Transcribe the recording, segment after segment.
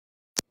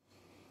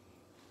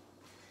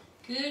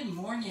Good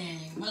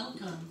morning.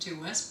 Welcome to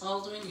West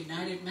Baldwin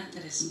United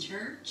Methodist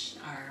Church,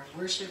 our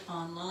worship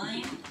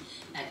online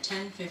at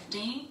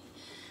 10:15.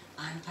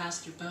 I'm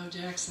Pastor Bo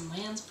Jackson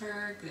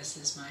Landsberg. This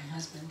is my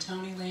husband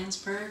Tony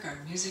Landsberg,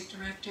 our music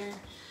director.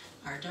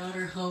 Our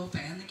daughter Hope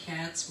and the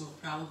cats will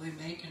probably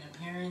make an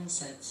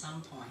appearance at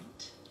some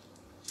point.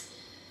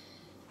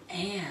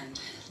 And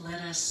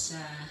let us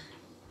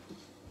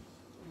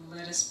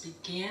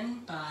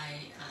begin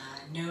by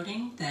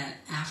noting that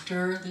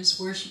after this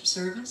worship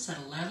service at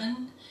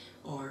 11,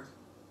 or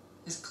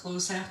as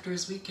close after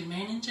as we can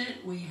manage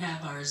it, we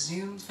have our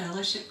Zoom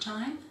fellowship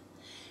time.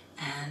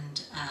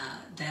 And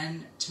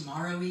then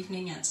tomorrow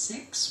evening at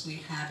 6,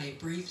 we have a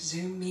brief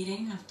Zoom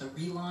meeting of the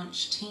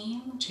relaunch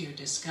team to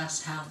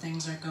discuss how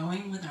things are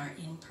going with our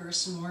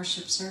in-person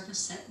worship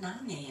service at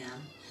 9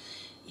 a.m.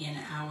 in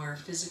our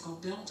physical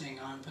building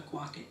on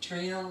Pequawket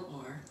Trail,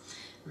 or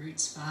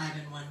Routes 5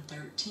 and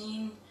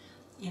 113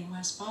 in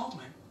West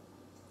Baldwin.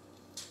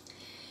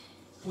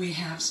 We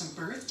have some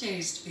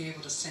birthdays to be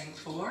able to sing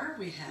for.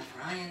 We have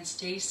Ryan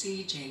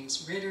Stacy,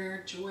 James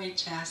Ritter, Joy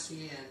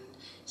Chassie, and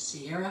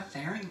Sierra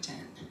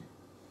Farrington.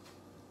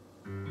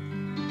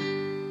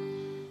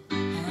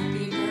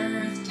 Happy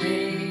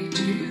birthday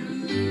to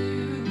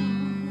you.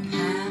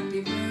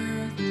 Happy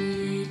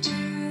birthday to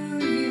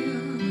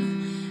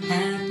you.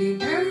 Happy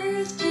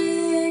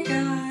birthday,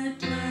 God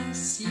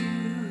bless you.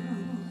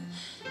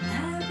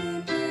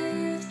 Happy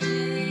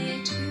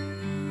birthday to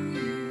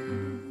you.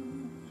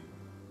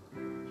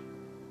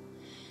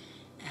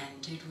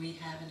 And did we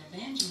have an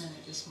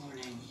evangelist this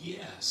morning?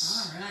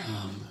 Yes. All right.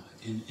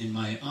 In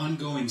my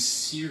ongoing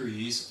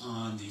series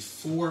on the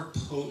 4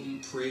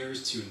 potent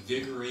prayers to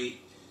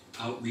invigorate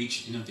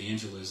outreach and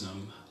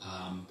evangelism,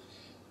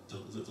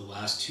 the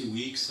last 2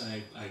 weeks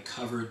I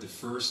covered the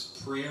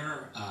first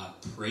prayer,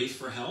 pray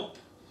for help.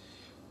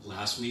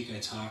 Last week I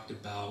talked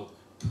about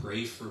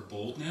pray for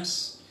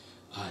boldness.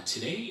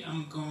 Today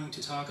I'm going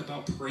to talk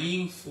about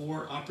praying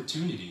for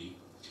opportunity.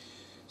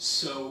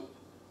 So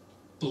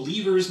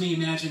believers may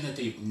imagine that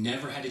they've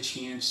never had a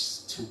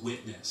chance to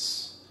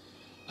witness.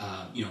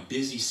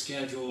 Busy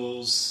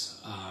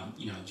schedules,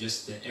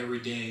 just the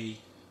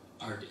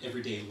our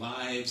everyday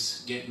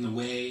lives get in the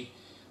way.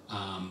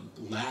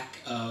 Lack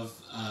of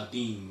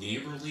being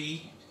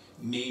neighborly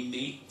may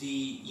make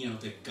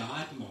the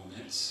God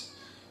moments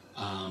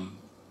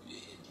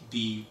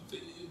be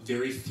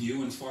very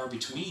few and far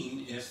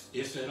between,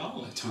 if at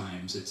all at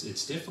times.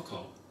 It's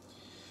difficult.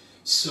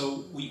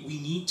 So we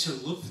need to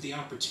look for the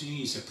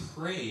opportunities to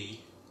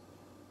pray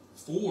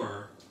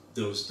for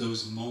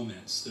those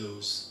moments,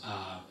 those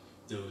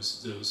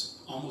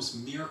almost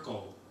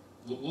miracle,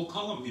 we'll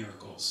call them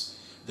miracles,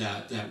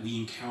 that we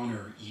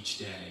encounter each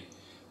day.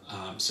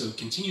 So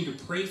continue to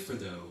pray for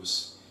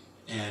those,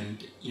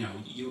 and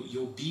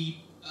you'll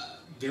be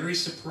very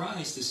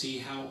surprised to see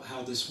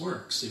how this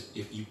works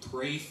if you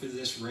pray for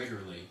this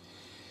regularly,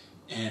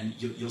 and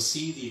you'll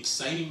see the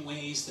exciting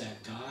ways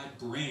that God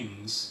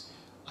brings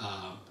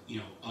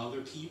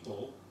other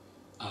people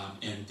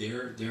and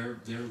their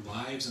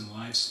lives and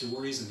life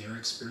stories and their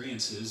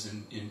experiences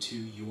into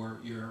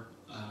your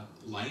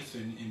life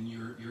and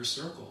your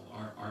circle,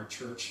 our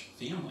church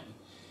family.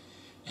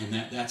 And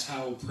that's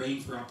how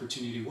praying for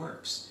opportunity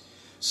works.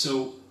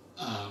 So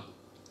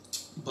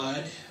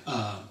Bud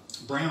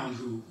Brown,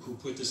 who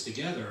put this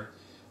together,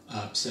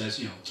 says,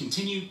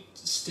 continue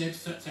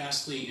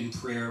steadfastly in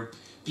prayer,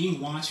 being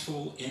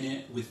watchful in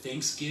it with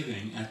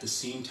thanksgiving. At the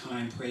same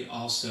time, pray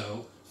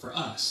also for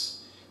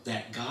us,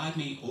 that God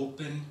may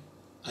open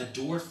a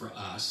door for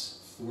us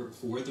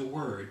for the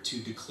word to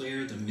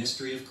declare the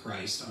mystery of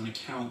Christ, on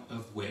account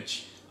of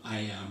which I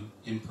am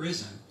in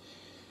prison,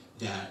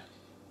 that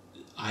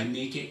I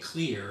make it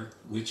clear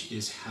which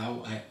is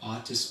how I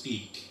ought to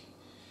speak.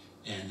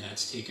 And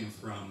that's taken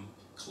from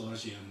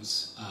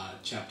Colossians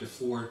chapter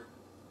 4,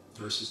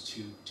 verses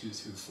 2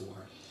 through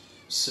 4.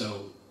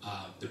 So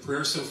the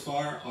prayers so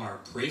far are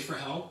pray for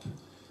help,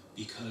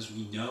 because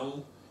we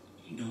know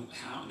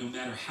no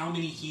matter how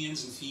many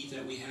hands and feet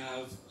that we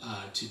have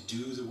to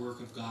do the work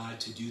of God,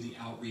 to do the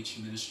outreach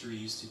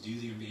ministries, to do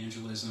the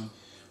evangelism,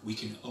 we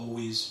can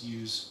always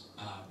use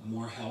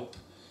more help.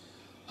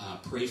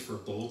 Pray for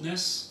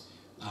boldness.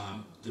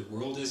 The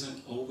world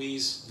isn't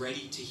always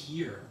ready to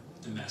hear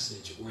the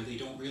message, or they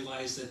don't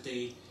realize that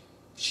they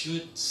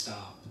should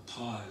stop,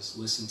 pause,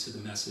 listen to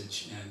the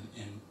message,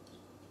 and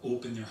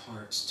open their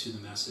hearts to the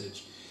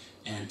message.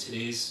 And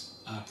today's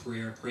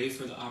prayer, pray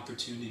for the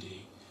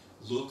opportunity.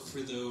 Look for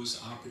those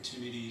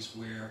opportunities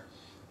where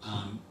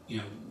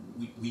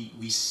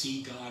we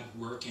see God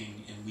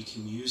working, and we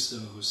can use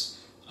those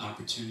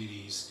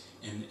opportunities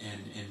and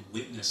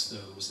witness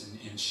those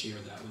and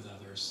share that with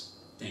others.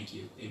 Thank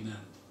you.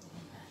 Amen.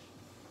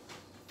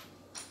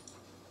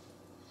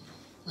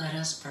 Let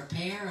us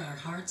prepare our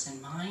hearts and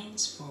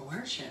minds for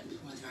worship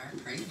with our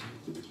prayer.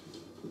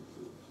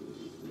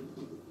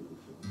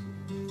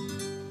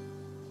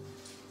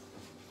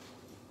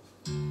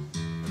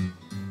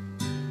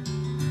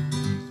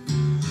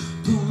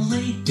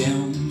 Lay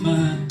down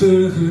my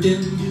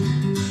burden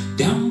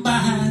down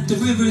by the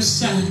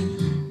riverside.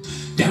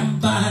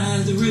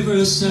 by the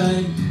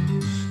riverside,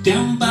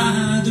 down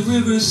by the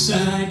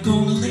riverside,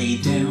 gonna lay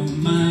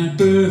down my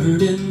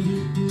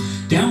burden.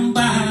 Down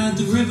by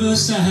the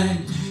riverside,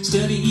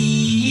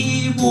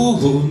 study war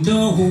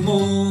no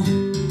more.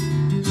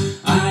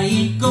 I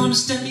ain't gonna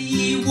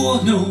study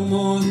war no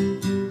more.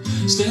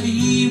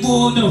 Study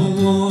war no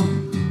more.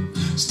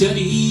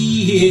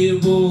 Study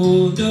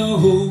war no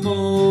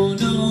more,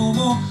 no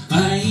more.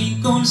 I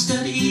ain't gonna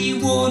study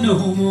war no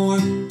more.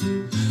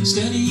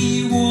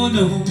 Study war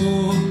no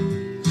more.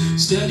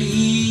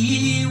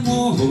 Study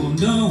war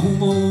no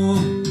more.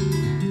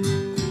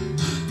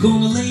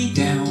 Gonna lay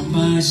down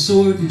my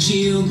sword and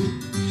shield,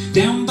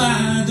 down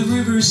by the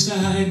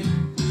riverside,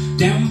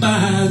 down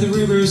by the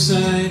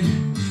riverside,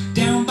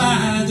 down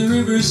by the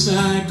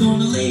riverside.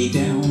 Gonna lay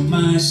down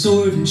my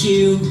sword and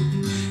shield,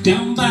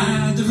 down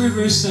by the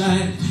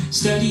riverside.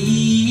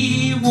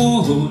 Study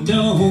war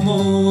no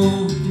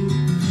more.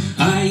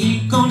 I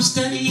ain't gonna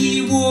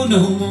study war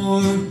no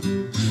more.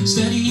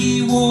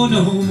 Study war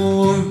no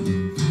more.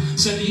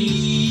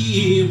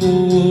 Study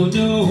war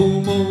no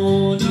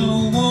more,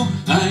 no more.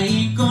 I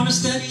ain't gonna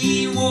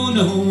study war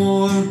no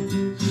more.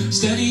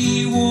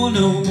 Study war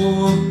no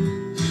more.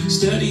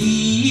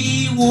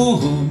 Study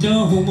war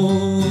no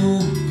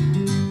more.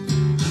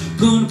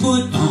 Gonna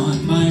put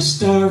on my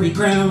starry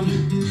crown,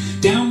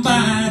 down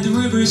by the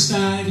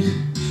riverside,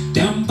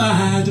 down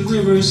by the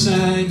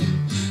riverside,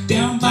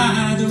 down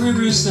by the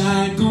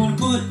riverside. Gonna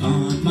put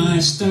on my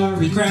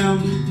starry crown,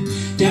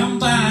 down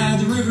by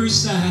the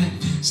riverside.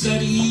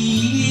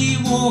 Study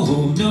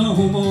war no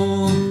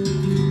more.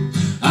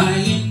 I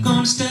ain't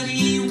gonna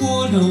study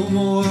war no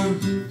more.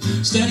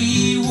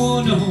 Study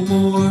war no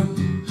more.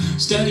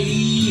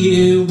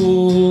 Study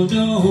war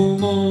no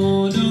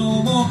more,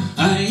 no more.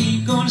 I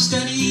ain't gonna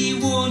study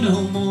war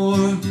no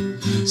more.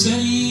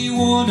 Study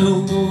war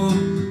no more.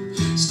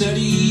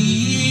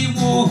 Study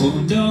war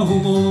no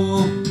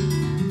more.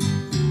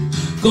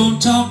 Gonna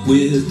talk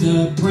with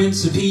the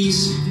Prince of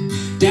Peace,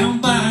 down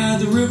by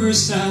the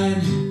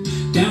riverside,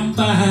 down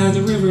by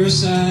the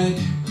riverside,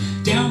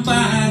 down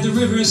by the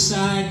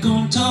riverside.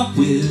 Gonna talk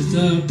with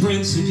the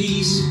Prince of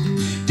Peace,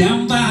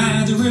 down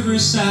by the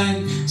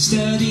riverside.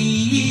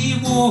 Study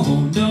war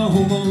no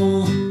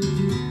more.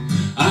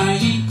 I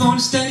ain't gonna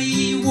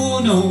study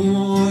war no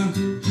more.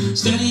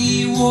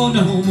 Study war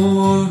no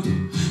more.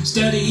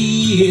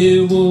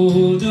 Study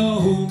war no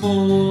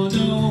more,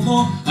 no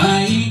more.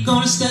 I ain't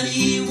gonna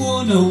study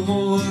war no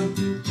more.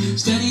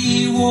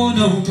 Study war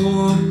no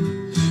more.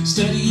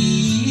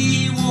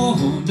 Study war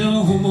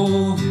no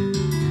more.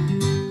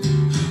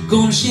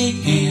 Gonna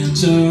shake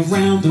hands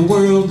around the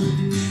world,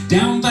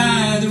 down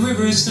by the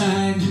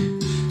riverside,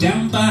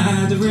 down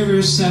by the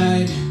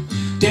riverside,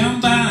 down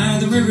by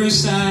the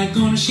riverside.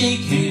 Gonna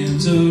shake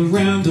hands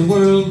around the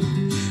world,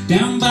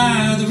 down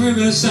by the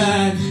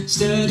riverside.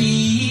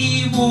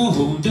 Study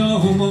war no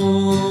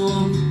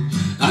more.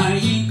 I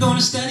ain't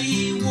gonna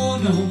study war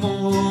no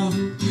more.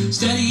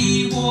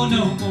 Study war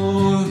no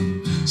more.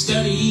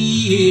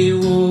 Study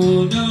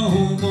war no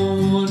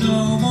more,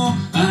 no more.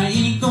 I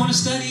ain't gonna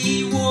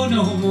study war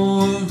no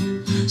more.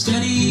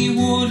 Study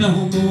war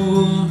no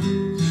more.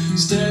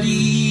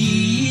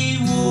 Study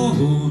war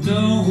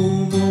no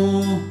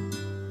more.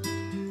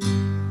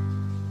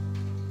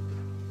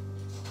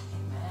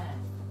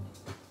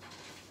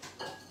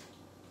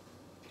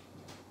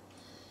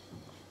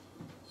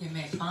 You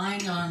may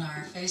find on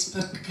our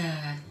Facebook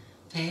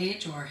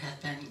page or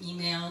have been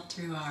emailed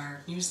through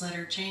our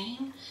newsletter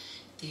chain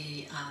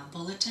the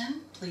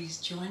bulletin. Please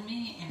join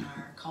me in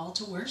our call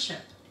to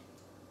worship.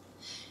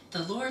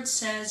 The Lord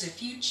says,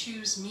 if you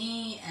choose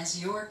me as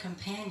your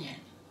companion,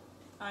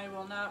 I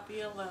will not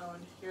be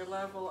alone. Your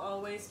love will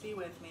always be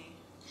with me.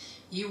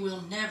 you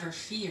will never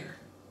fear.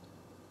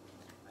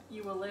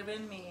 You will live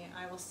in me.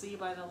 I will see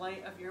by the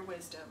light of your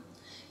wisdom.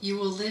 You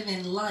will live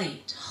in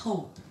light,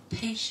 hope,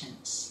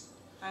 patience.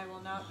 I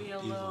will not be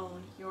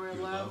alone. Your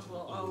love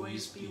will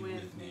always be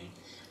with me.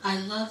 I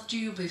loved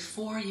you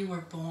before you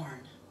were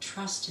born.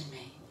 Trust in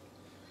me.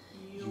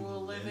 You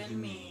will live in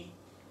me.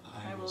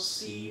 I will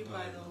see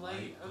by the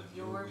light of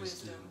your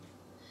wisdom.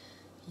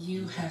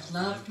 You have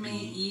loved me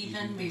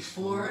even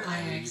before I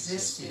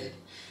existed,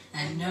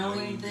 and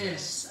knowing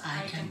this,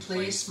 I can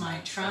place my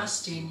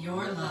trust in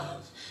your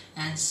love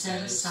and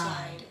set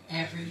aside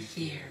every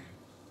fear.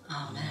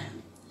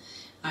 Amen.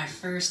 Our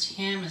first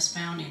hymn is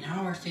found in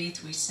Our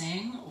Faith We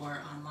Sing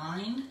or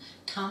online.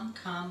 Come,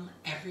 come,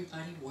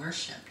 everybody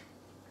worship.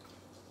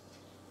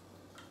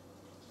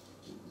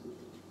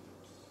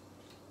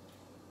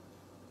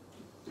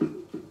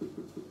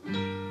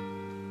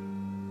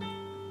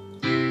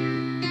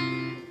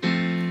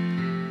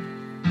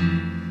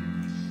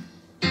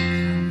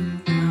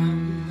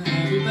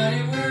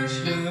 Everybody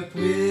worship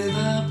with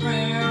a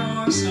prayer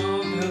or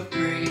song of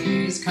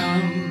praise.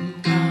 Come,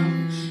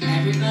 come,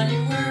 everybody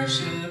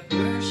worship,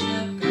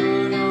 worship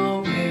God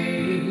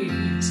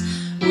always.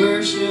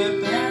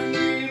 Worship and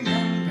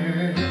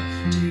remember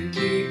to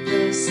keep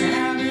the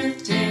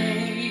Sabbath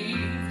day.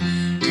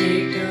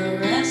 Take a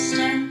rest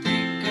and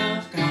think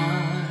of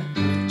God,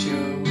 put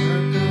your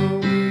work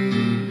away.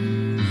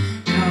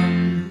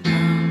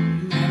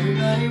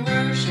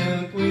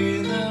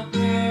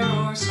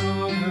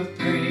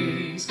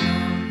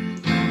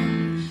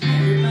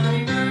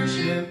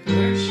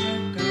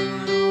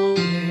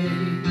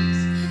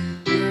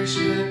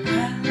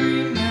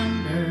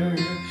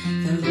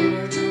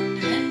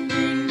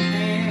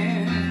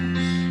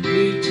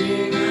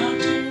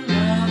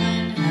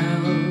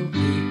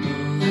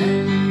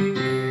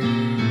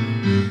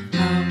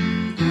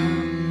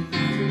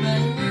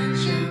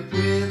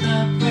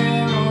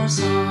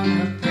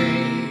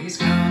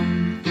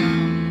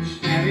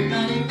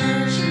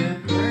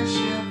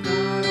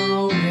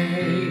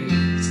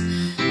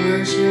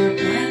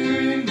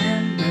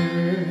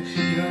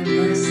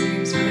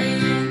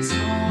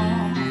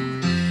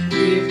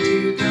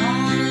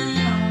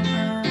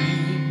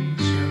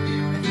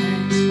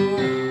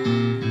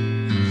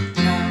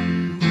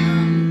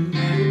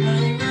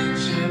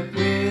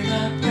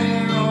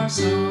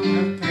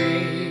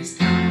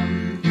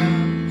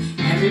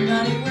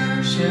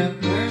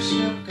 worship,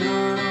 worship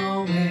God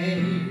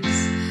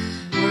always.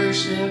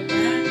 Worship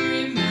and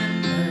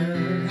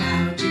remember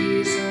how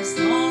Jesus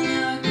long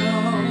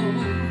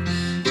ago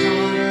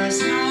taught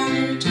us how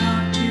to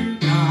talk to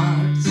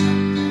God,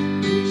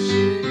 something we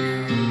should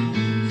know.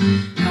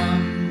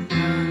 Come,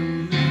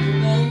 come,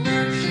 everybody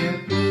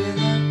worship with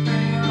a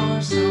prayer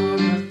or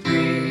song of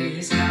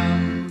praise.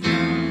 Come,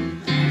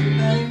 come,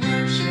 everybody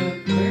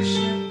worship,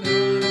 worship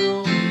God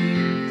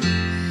always.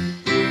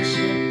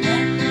 Worship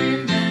and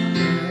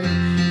remember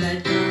that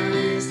God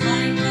is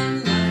like the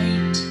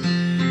light,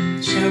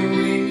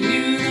 showing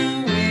you the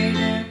way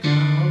to go,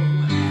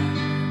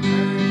 ever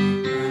burning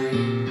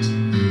bright.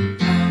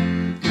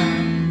 Come,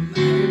 come,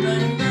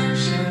 everybody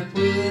worship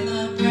with a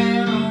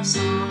prayer or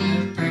song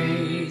of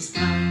praise.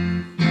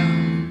 Come,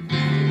 come,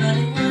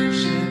 everybody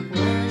worship,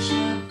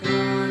 worship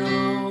God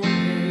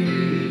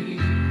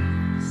always.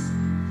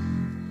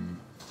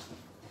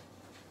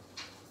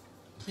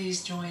 Please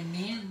join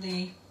me in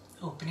the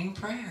opening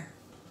prayer.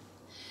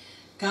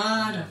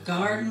 God of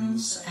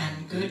gardens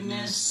and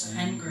goodness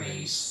and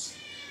grace,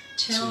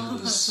 till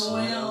the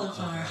soil of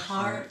our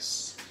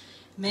hearts,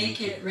 make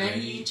it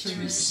ready to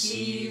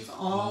receive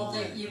all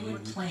that you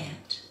would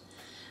plant.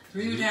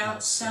 Root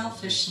out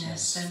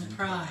selfishness and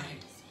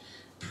pride,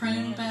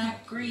 prune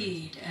back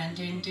greed and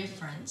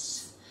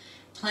indifference.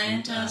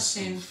 Plant us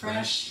in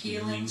fresh,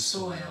 healing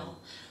soil,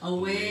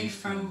 away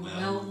from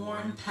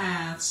well-worn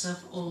paths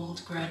of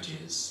old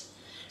grudges.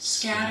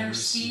 Scatter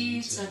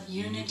seeds of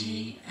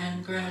unity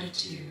and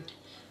gratitude,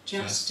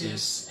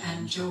 justice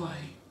and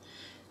joy.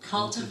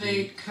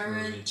 Cultivate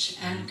courage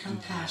and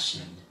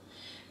compassion.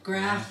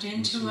 Graft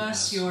into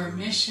us your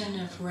mission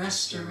of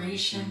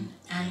restoration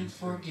and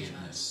forgive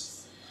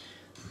us.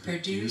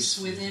 Produce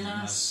within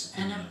us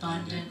an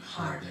abundant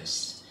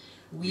harvest.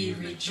 We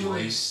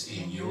rejoice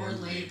in your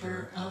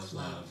labor of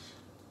love.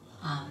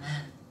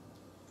 Amen.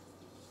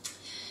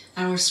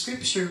 Our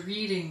scripture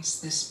readings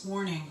this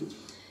morning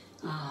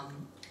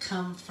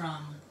come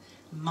from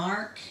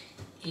Mark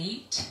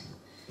 8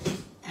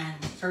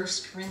 and 1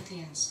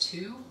 Corinthians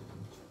 2.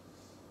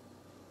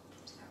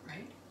 Is that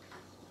right?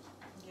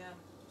 Yeah.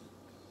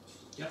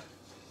 Yep.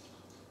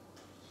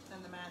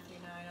 And the Matthew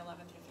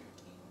 9:11 through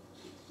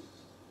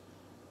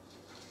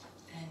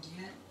 13. And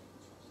yet,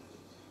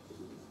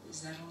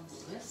 is that on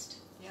the list?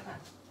 Yep.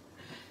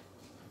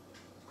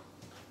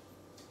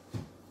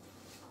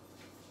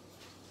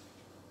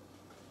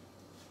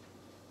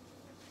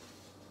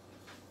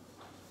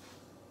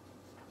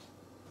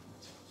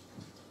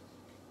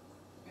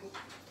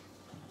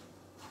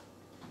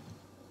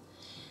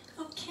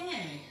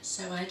 Okay,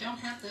 so I don't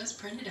have those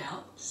printed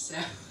out, so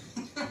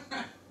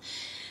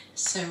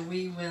so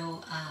we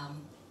will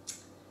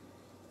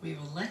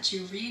let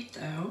you read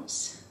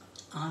those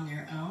on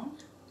your own,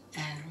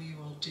 and we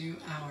will do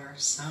our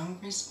song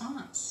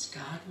response.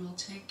 God will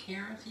take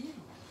care of you.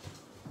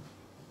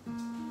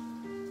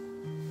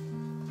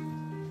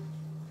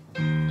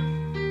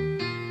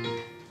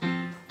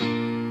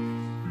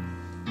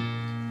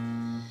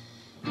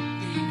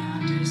 Be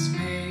not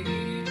dismayed,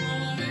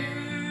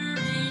 whate'er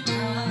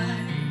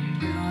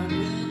betide, God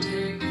will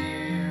take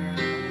care of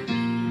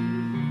you.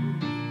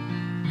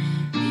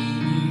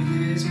 Beneath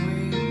His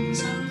wings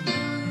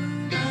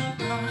unfurled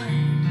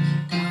abide,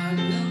 God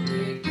will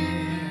take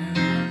care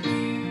of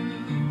you.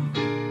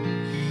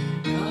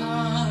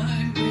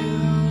 God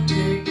will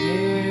take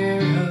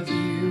care of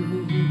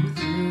you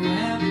through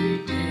every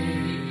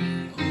day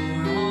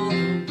or all the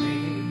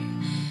way.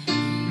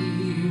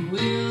 He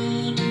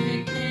will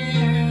take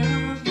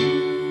care of you.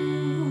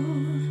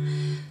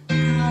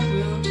 God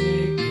will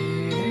take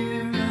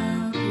care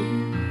of you.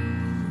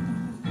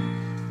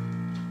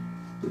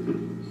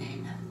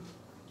 Amen.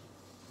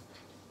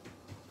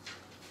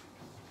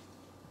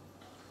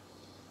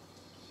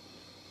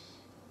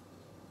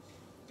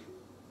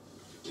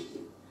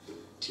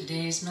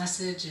 Today's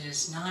message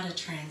is not a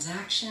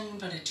transaction,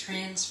 but a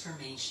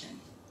transformation.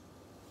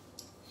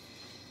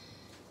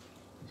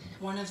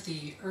 One of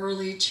the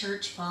early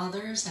church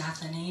fathers,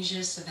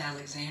 Athanasius of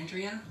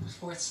Alexandria,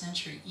 4th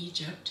century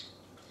Egypt,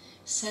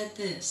 said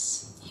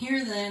this: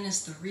 "Here then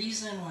is the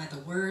reason why the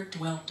Word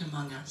dwelt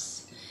among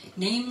us,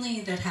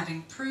 namely that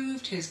having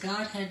proved his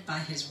Godhead by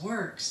his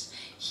works,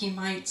 he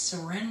might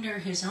surrender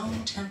his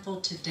own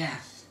temple to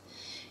death.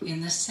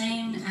 In the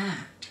same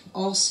act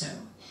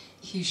also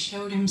he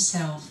showed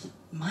himself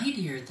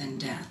mightier than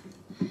death,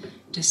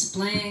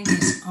 displaying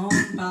his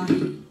own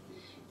body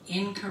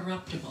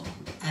incorruptible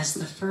as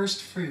the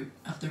first fruit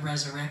of the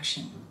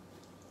resurrection."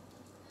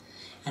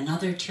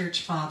 Another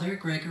church father,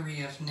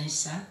 Gregory of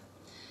Nyssa,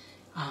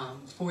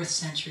 4th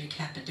century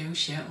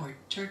Cappadocia or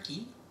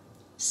Turkey,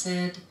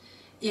 said,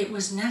 "It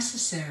was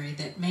necessary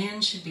that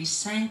man should be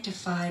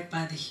sanctified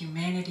by the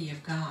humanity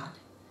of God.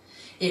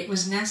 It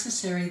was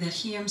necessary that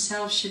he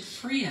himself should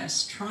free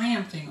us,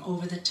 triumphing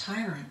over the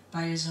tyrant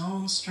by his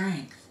own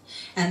strength,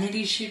 and that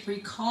he should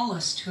recall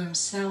us to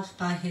himself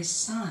by his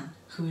Son,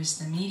 who is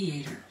the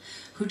mediator,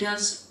 who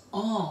does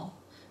all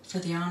for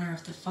the honor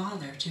of the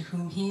Father, to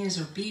whom he is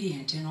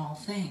obedient in all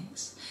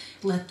things.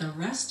 Let the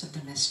rest of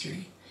the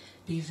mystery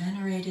be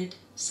venerated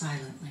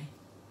silently.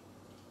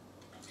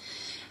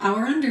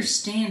 Our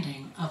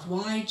understanding of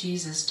why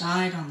Jesus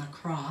died on the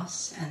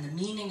cross and the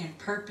meaning and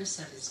purpose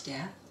of his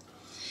death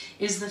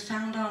is the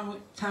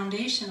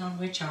foundation on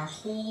which our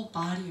whole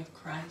body of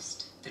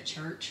Christ, the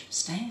church,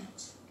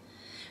 stands.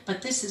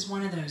 But this is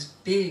one of those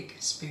big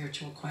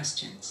spiritual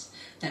questions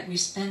that we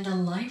spend a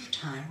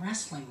lifetime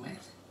wrestling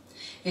with.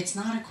 It's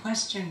not a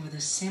question with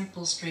a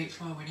simple,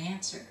 straightforward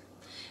answer.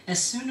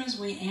 As soon as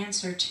we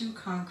answer too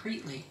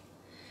concretely,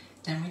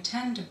 then we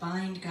tend to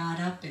bind God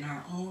up in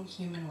our own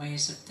human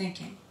ways of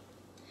thinking.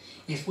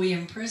 If we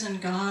imprison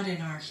God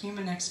in our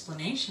human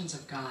explanations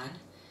of God,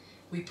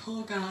 we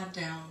pull God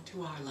down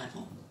to our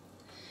level.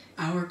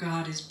 Our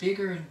God is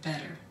bigger and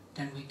better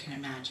than we can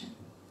imagine.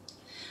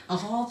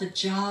 Of all the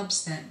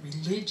jobs that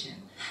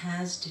religion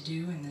has to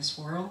do in this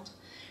world,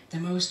 the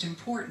most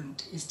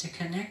important is to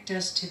connect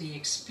us to the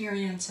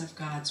experience of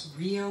God's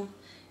real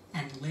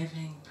and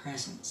living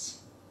presence.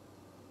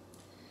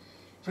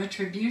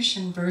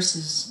 Retribution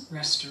versus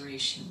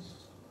restoration.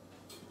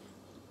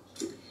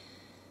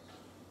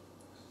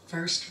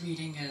 First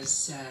reading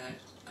is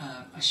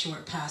a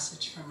short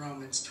passage from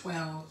Romans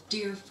 12.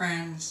 Dear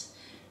friends,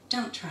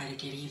 don't try to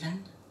get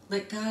even.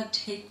 Let God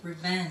take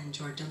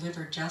revenge or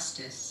deliver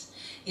justice.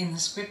 In the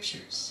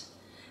scriptures,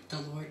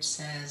 the Lord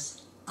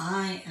says,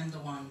 I am the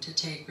one to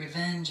take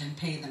revenge and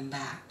pay them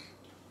back.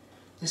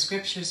 The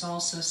scriptures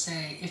also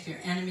say, if your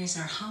enemies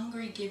are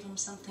hungry, give them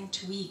something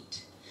to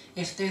eat.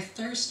 If they're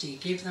thirsty,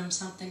 give them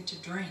something to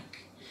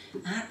drink.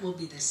 That will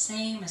be the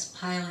same as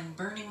piling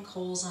burning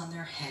coals on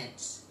their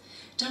heads.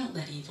 Don't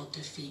let evil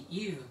defeat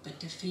you, but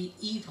defeat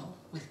evil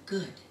with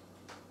good.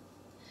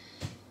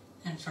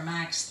 And from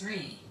Acts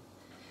 3,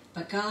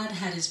 but God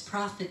had his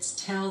prophets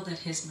tell that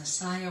his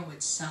Messiah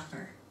would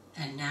suffer,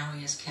 and now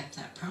he has kept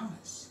that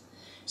promise.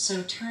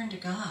 So turn to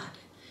God,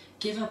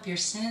 give up your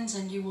sins,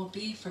 and you will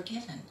be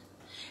forgiven.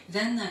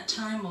 Then that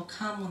time will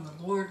come when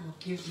the Lord will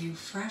give you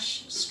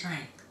fresh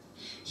strength.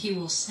 He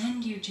will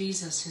send you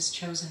Jesus, his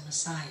chosen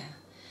Messiah.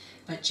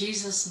 But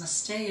Jesus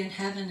must stay in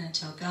heaven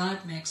until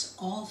God makes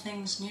all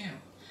things new,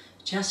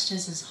 just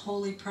as his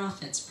holy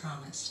prophets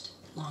promised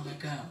long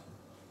ago.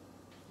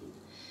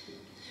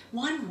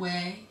 One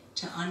way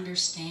to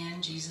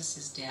understand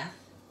Jesus' death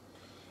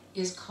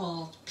is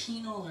called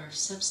penal or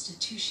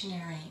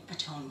substitutionary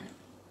atonement.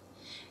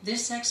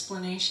 This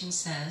explanation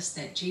says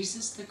that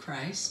Jesus the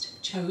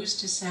Christ chose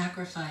to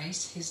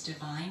sacrifice his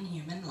divine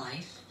human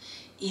life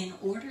in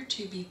order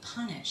to be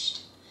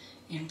punished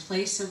in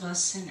place of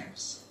us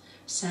sinners,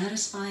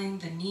 satisfying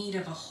the need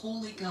of a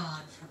holy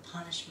God for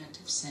punishment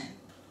of sin.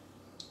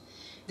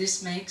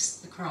 This makes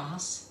the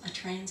cross a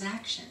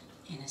transaction,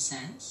 in a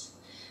sense.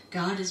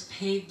 God has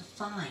paid the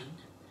fine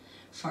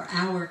for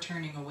our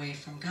turning away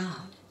from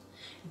God.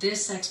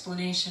 This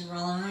explanation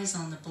relies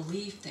on the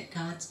belief that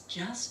God's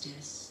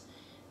justice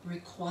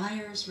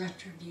requires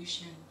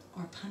retribution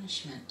or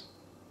punishment.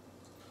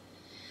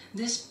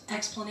 This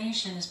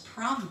explanation is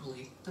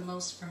probably the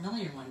most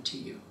familiar one to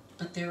you,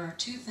 but there are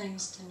two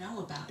things to know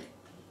about it.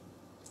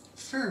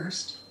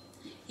 First,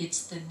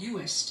 it's the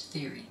newest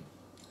theory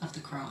of the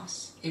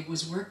cross. It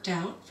was worked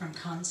out from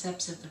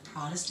concepts of the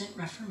Protestant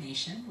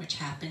Reformation, which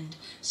happened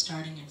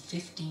starting in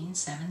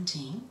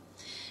 1517,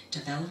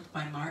 developed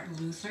by Martin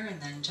Luther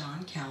and then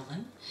John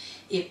Calvin.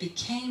 It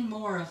became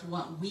more of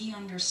what we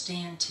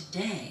understand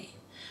today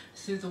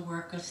through the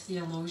work of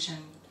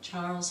theologian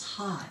Charles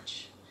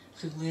Hodge,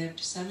 who lived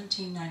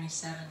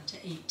 1797 to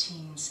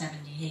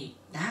 1878.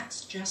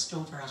 That's just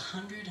over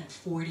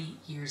 140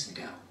 years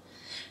ago.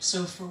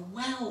 So for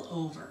well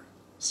over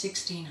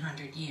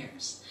 1,600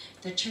 years,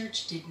 the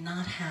church did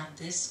not have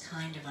this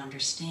kind of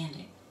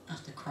understanding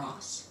of the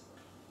cross.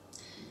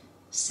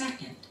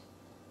 Second,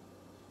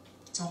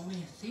 it's only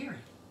a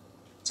theory.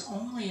 It's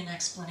only an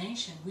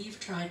explanation we've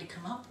tried to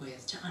come up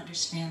with to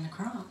understand the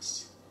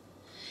cross.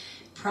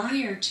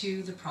 Prior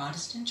to the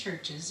Protestant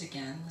churches,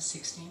 again, the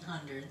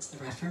 1600s,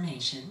 the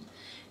Reformation,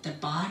 the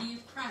body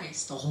of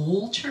Christ, the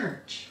whole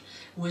church,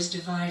 was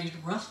divided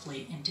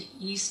roughly into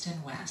East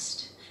and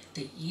West.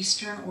 The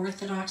Eastern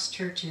Orthodox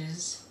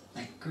churches,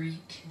 like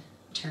Greek,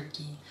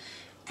 Turkey,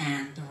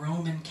 and the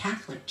Roman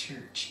Catholic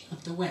Church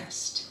of the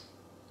West,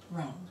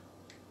 Rome.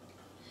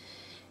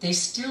 They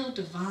still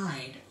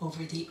divide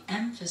over the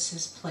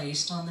emphasis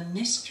placed on the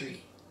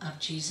mystery of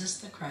Jesus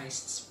the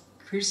Christ's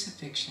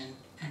crucifixion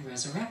and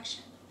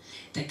resurrection.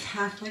 The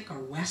Catholic or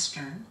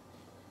Western,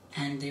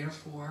 and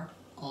therefore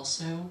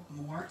also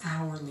more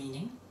our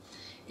leaning,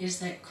 is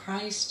that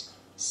Christ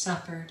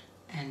suffered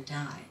and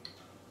died.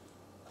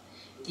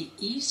 The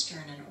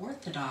Eastern and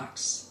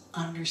Orthodox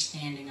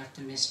understanding of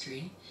the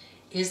mystery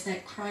is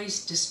that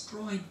Christ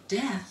destroyed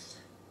death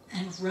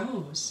and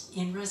rose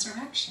in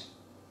resurrection.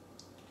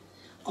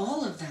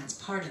 All of that's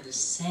part of the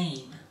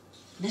same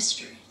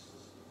mystery.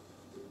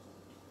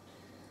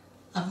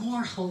 A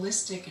more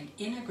holistic and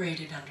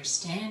integrated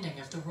understanding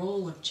of the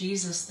role of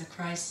Jesus the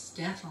Christ's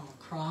death on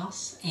the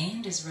cross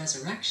and his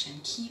resurrection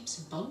keeps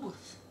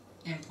both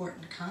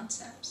important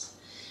concepts.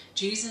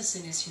 Jesus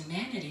in his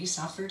humanity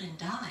suffered and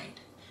died,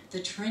 The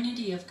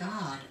Trinity of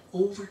God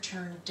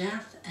overturned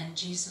death, and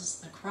Jesus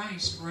the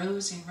Christ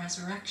rose in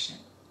resurrection.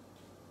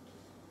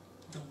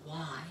 The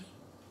why.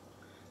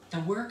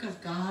 The work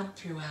of God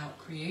throughout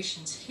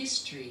creation's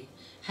history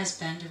has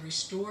been to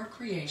restore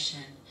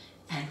creation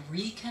and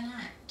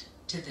reconnect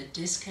to the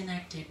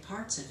disconnected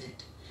parts of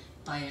it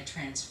by a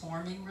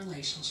transforming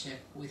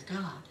relationship with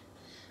God.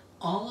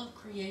 All of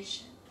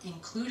creation,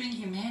 including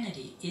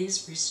humanity,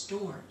 is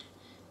restored,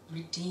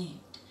 redeemed,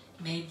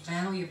 made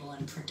valuable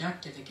and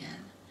productive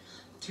again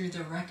through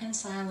the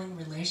reconciling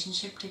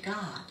relationship to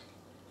God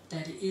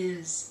that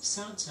is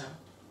sozo,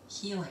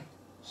 healing,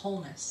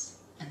 wholeness,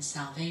 and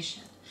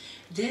salvation.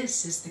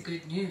 This is the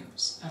good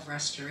news of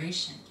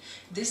restoration.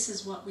 This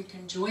is what we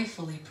can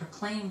joyfully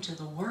proclaim to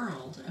the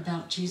world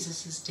about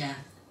Jesus'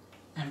 death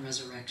and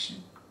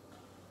resurrection.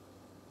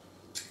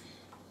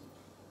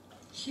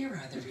 Here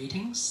are the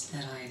readings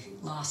that I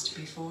lost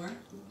before.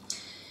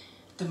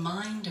 The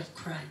mind of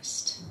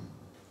Christ.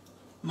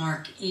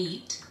 Mark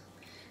 8,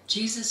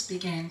 Jesus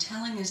began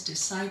telling his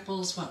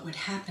disciples what would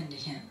happen to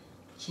him.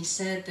 He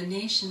said, "The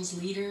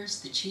nation's leaders,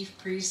 the chief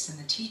priests, and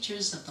the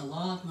teachers of the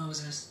law of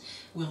Moses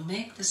will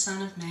make the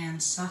Son of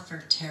Man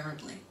suffer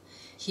terribly.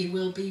 He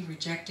will be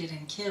rejected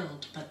and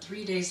killed, but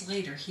 3 days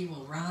later he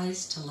will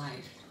rise to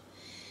life."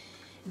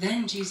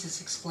 Then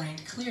Jesus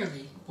explained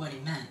clearly what he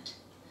meant.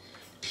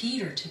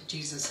 Peter took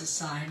Jesus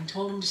aside and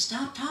told him to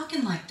stop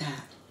talking like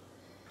that.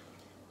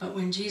 But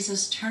when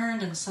Jesus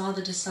turned and saw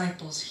the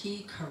disciples,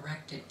 he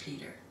corrected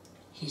Peter.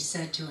 He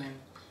said to him,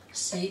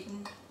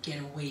 "Satan,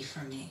 get away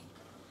from me.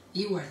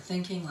 You are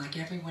thinking like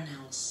everyone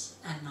else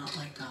and not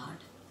like God."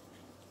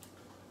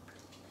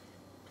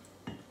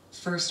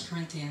 1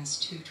 Corinthians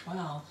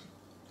 2:12.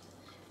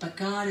 But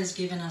God has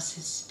given us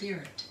his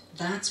Spirit.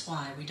 That's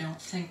why we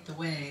don't think the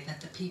way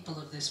that the people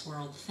of this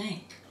world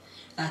think.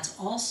 That's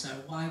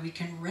also why we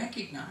can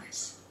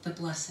recognize the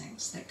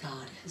blessings that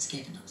God has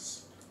given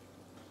us.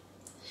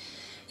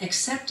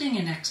 Accepting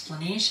an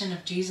explanation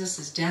of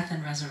Jesus' death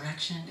and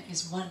resurrection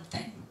is one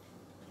thing.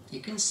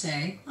 You can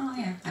say, "Oh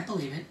yeah, I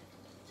believe it."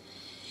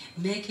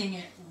 Making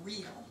it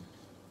real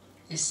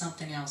is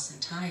something else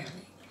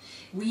entirely.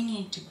 We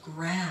need to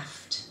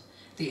graft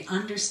the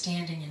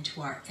understanding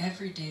into our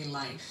everyday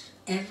life,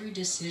 every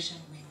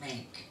decision we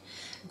make.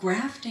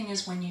 Grafting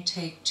is when you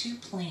take two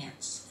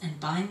plants and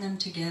bind them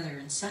together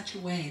in such a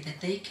way that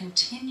they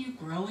continue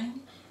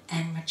growing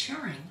and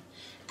maturing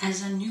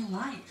as a new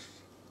life,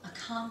 a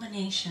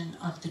combination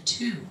of the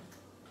two.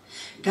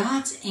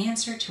 God's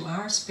answer to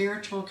our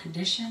spiritual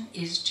condition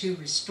is to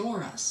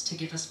restore us, to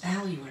give us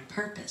value and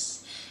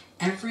purpose.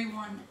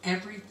 Everyone,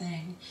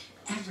 everything,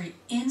 every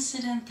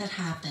incident that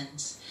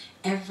happens,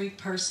 every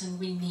person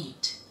we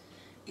meet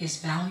is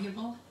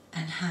valuable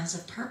and has a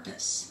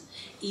purpose,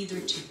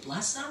 either to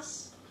bless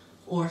us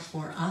or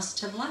for us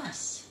to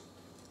bless.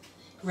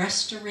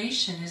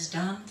 Restoration is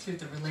done through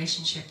the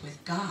relationship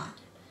with God.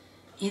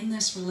 In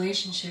this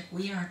relationship,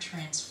 we are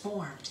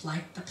transformed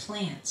like the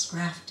plants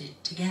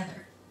grafted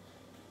together.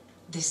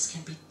 This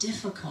can be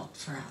difficult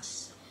for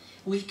us.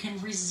 We can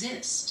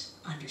resist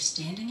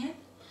understanding it,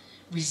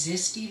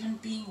 resist even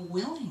being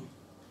willing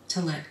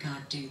to let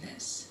God do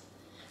this.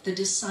 The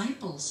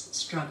disciples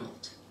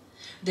struggled.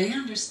 They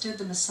understood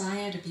the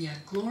Messiah to be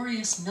a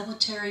glorious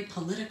military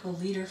political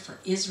leader for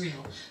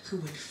Israel who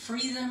would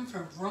free them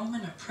from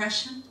Roman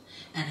oppression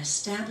and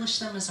establish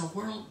them as a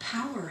world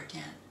power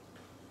again.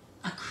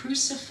 A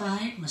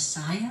crucified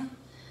Messiah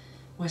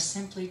was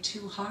simply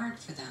too hard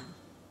for them,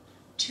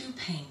 too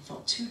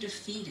painful, too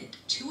defeated,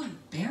 too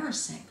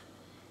embarrassing.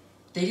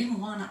 They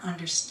didn't want to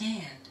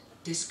understand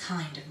this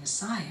kind of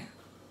Messiah.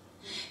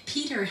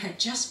 Peter had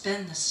just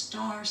been the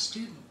star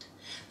student,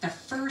 the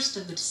first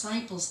of the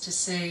disciples to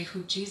say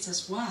who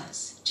Jesus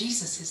was.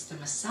 Jesus is the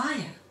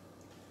Messiah.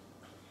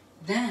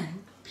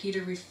 Then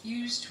Peter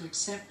refused to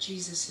accept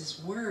Jesus'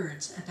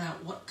 words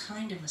about what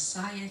kind of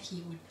Messiah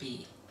he would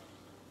be,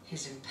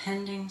 his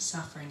impending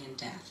suffering and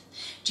death.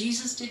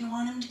 Jesus didn't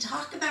want him to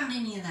talk about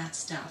any of that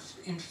stuff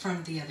in front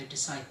of the other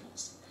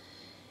disciples.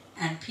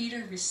 And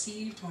Peter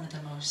received one of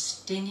the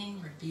most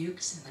stinging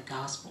rebukes in the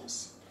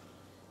Gospels.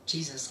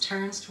 Jesus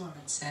turns to him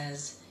and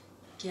says,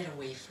 "Get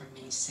away from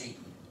me,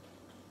 Satan."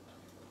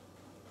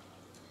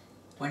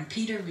 When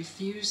Peter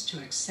refused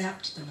to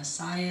accept the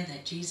Messiah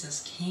that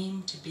Jesus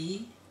came to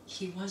be,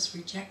 he was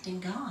rejecting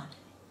God.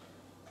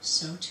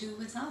 So too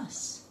with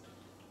us.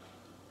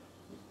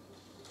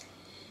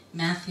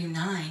 Matthew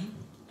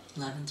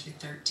 9:11 through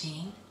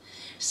 13.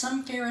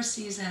 Some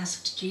Pharisees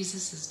asked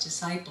Jesus'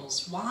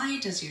 disciples, "Why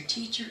does your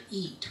teacher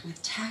eat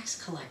with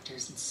tax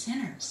collectors and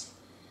sinners?"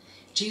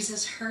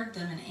 Jesus heard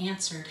them and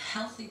answered,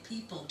 "Healthy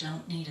people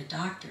don't need a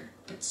doctor,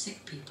 but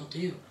sick people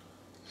do.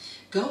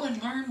 Go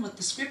and learn what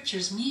the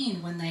scriptures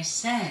mean when they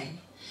say,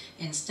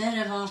 'Instead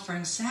of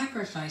offering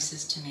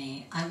sacrifices to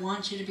me, I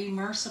want you to be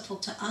merciful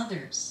to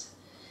others.'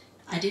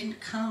 I didn't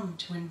come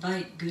to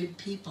invite good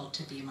people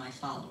to be my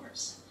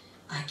followers.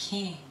 I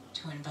came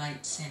to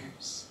invite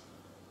sinners."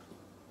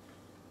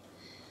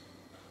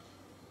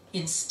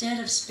 Instead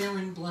of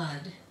spilling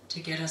blood, to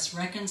get us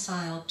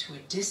reconciled to a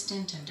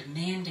distant and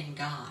demanding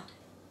God.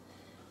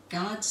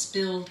 God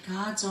spilled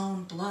God's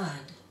own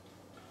blood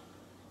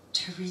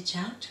to reach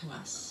out to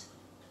us,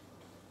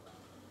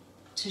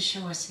 to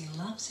show us he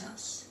loves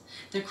us.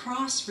 The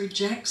cross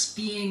rejects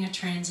being a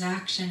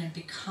transaction and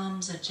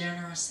becomes a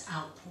generous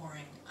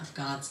outpouring of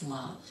God's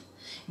love,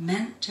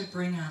 meant to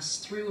bring us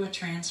through a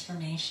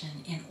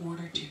transformation in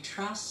order to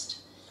trust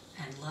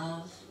and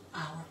love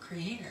our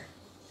Creator.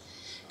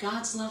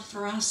 God's love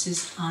for us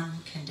is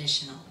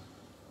unconditional.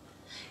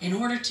 In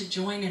order to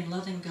join in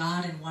loving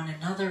God and one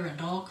another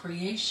and all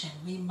creation,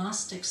 we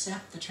must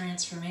accept the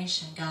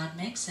transformation God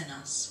makes in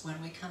us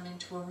when we come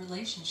into a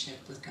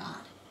relationship with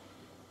God.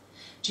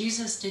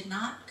 Jesus did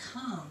not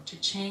come to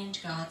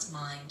change God's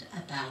mind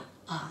about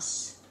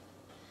us.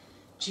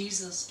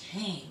 Jesus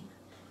came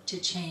to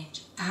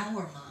change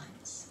our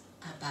minds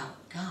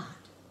about God.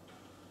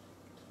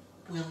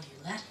 Will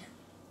you let him?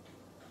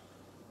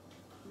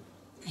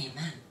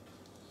 Amen.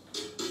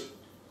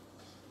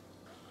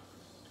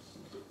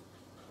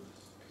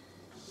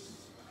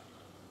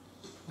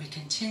 We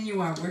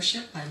continue our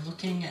worship by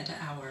looking at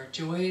our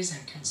joys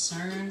and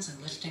concerns and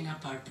lifting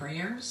up our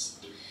prayers.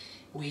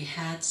 We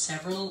had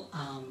several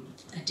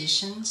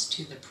additions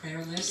to the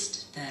prayer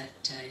list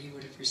that you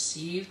would have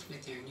received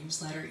with your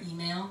newsletter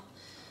email,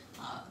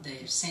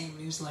 the same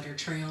newsletter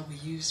trail we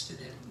use for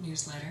the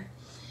newsletter.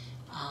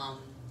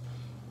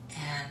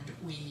 And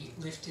we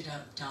lifted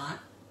up Dot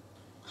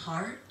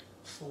Hart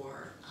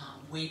for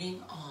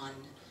waiting on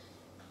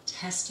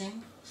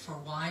testing for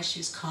why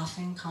she's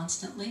coughing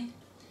constantly.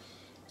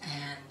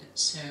 And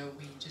so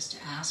we just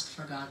ask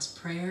for God's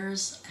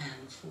prayers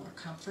and for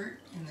comfort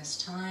in this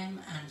time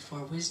and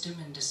for wisdom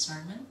and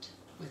discernment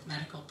with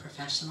medical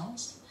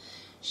professionals.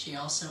 She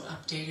also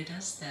updated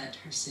us that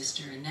her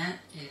sister Annette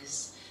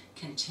is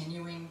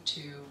continuing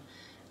to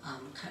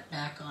cut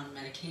back on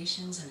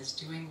medications and is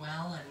doing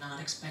well and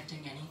not expecting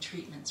any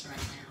treatments right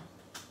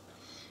now.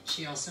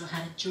 She also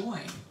had a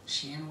joy.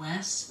 She and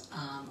Wes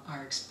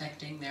are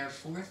expecting their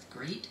 4th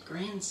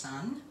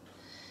great-grandson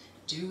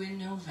due in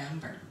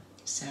November.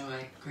 So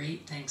a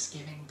great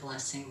Thanksgiving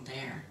blessing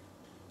there.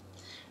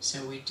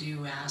 So we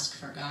do ask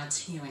for God's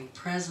healing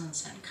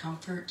presence and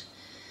comfort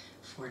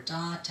for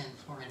Dot and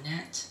for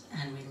Annette,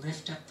 and we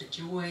lift up the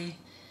joy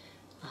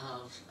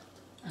of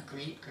a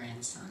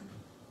great-grandson.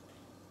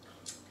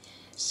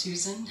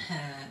 Susan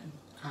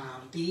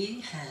B.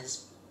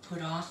 has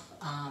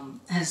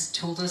has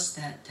told us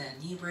that the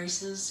knee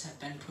braces have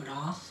been put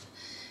off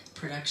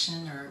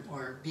production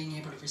or being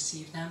able to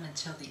receive them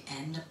until the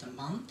end of the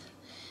month.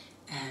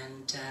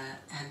 And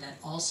that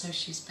also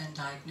she's been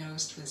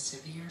diagnosed with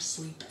severe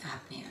sleep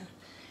apnea.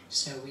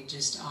 So we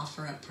just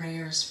offer up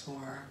prayers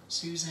for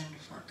Susan,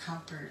 for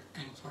comfort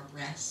and for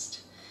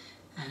rest,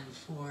 and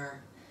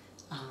for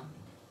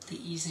the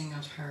easing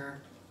of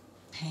her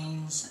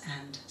pains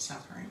and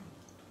suffering.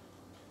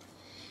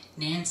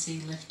 Nancy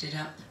lifted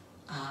up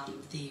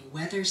the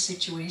weather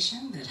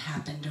situation that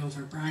happened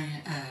over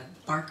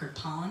Barker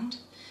Pond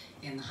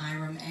in the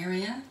Hiram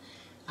area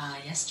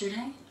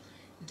yesterday.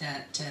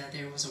 That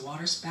there was a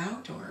water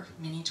spout or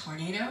mini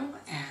tornado,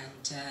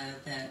 and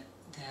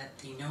that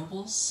the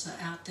nobles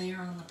out there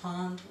on the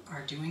pond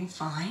are doing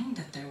fine,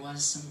 that there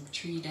was some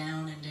tree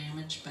down and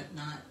damage, but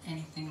not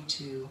anything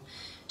to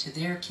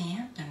their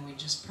camp, and we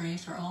just pray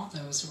for all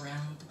those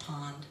around the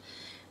pond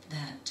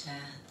that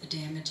the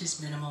damage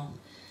is minimal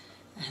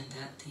and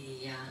that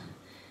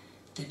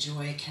the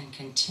joy can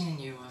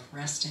continue of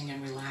resting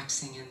and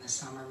relaxing in the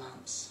summer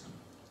months.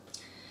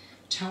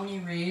 Tony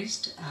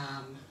raised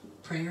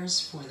prayers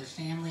for the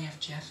family of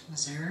Jeff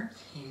Meserve.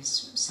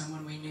 He's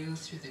someone we knew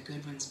through the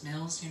Goodwin's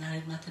Mills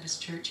United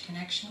Methodist Church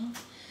connection,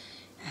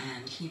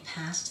 and he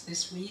passed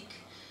this week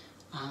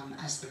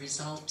as the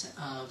result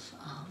of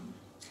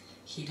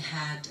he'd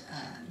had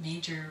a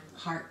major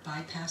heart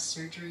bypass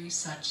surgery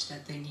such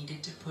that they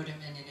needed to put him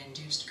in an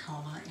induced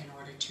coma in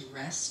order to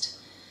rest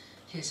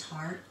his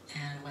heart,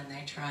 and when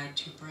they tried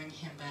to bring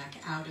him back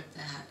out of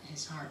that,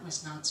 his heart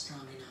was not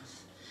strong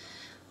enough.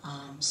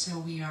 So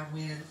we are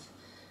with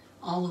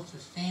all of the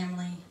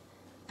family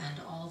and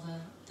all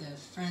the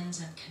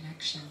friends and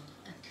connection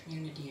and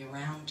community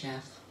around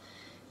Jeff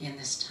in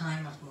this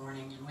time of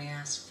mourning, and we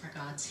ask for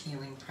God's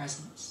healing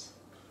presence.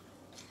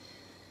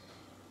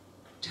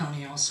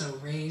 Tony also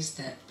raised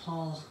that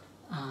Paul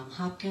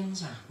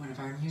Hopkins, one of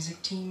our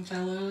music team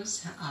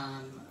fellows,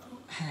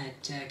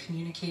 had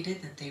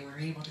communicated that they were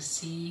able to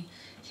see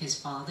his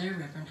father,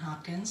 Reverend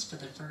Hopkins, for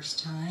the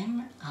first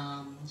time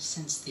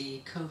since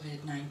the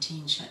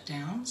COVID-19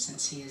 shutdown,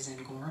 since he is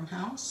in Gorham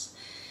House.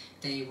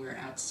 They were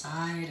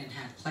outside and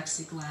had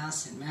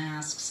plexiglass and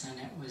masks, and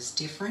it was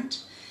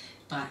different,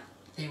 but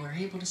they were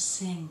able to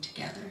sing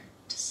together,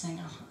 to sing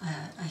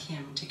a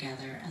hymn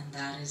together, and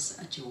that is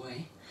a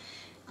joy.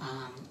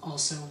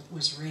 Also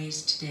was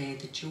raised today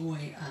the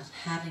joy of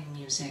having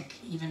music,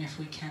 even if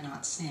we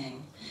cannot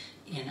sing,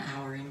 in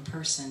our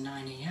in-person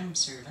 9 a.m.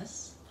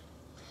 service.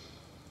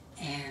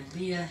 And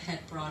Leah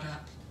had brought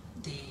up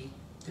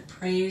the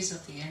praise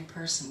of the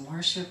in-person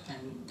worship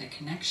and the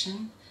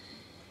connection.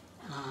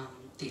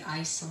 the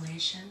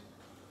isolation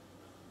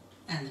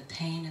and the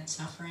pain and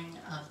suffering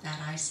of that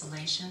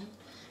isolation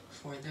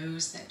for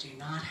those that do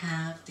not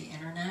have the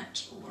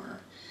internet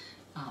or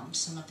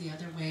some of the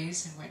other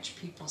ways in which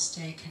people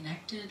stay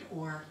connected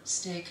or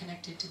stay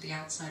connected to the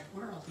outside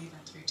world, even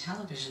through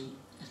television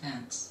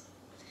events.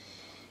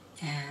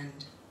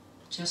 And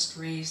just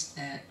raised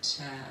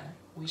that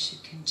we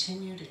should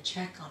continue to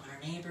check on our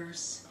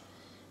neighbors,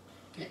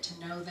 get to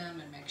know them,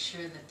 and make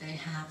sure that they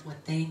have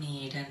what they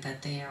need and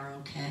that they are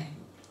okay.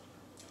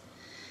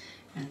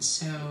 And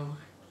so,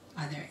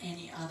 are there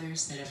any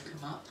others that have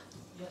come up?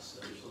 Yes,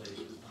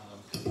 actually.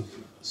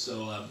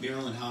 So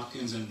Marilyn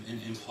Hopkins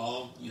and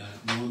Paul,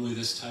 normally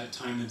this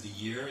time of the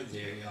year,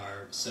 they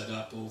are set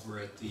up over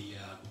at the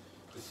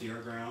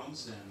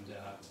fairgrounds and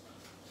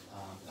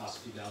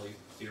Ossipee Valley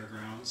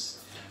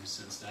Fairgrounds. And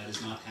since that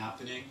is not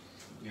happening,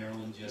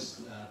 Marilyn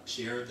just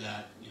shared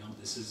that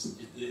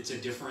it's a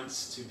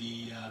difference to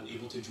be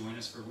able to join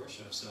us for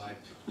worship. So I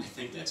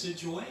think that's a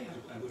joy.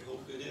 I would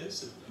hope it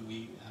is. And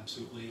we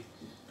absolutely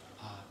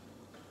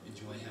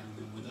enjoy having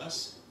them with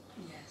us.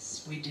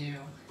 Yes, we do.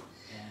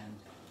 And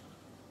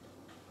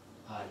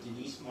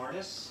Denise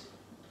Martis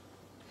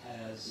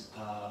has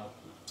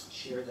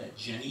shared that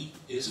Jenny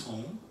is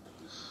home.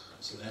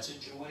 So that's a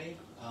joy,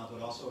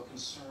 but also a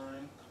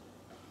concern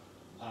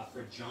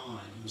for John,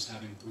 who's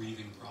having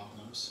breathing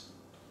problems.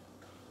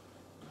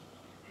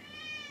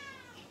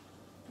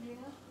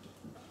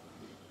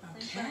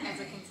 Okay. As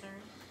a concern.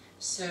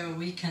 So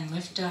we can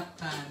lift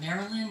up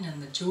Marilyn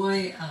and the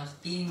joy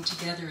of being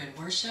together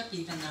in worship,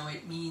 even though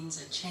it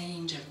means a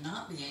change of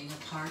not being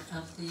a part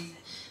of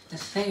the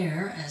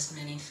fair, as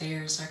many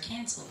fairs are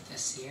canceled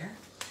this year.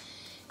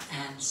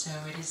 And so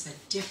it is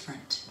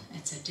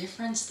it's a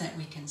difference that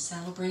we can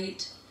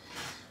celebrate,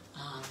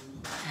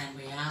 and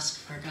we ask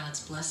for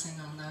God's blessing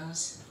on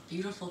those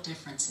beautiful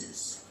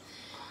differences.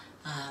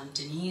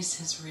 Denise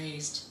has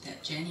raised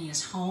that Jenny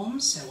is home,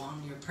 so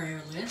on your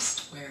prayer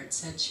list where it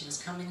said she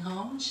was coming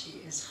home,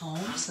 she is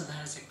home, so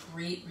that is a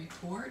great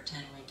report,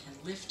 and we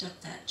can lift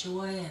up that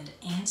joy and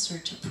answer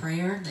to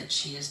prayer that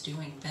she is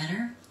doing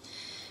better,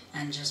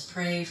 and just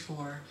pray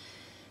for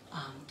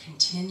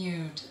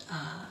continued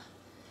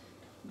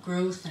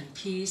growth and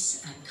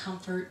peace and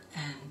comfort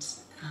and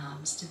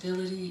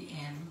stability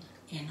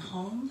in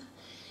home.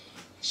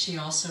 She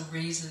also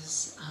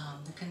raises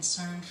the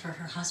concern for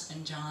her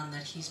husband, John,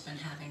 that he's been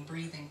having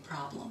breathing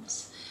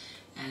problems.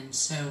 And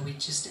so we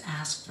just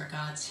ask for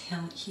God's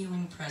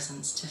healing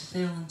presence to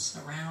fill and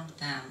surround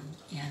them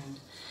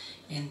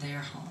in their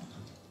home.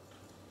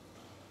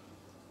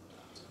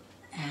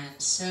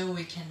 And so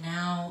we can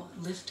now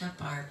lift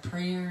up our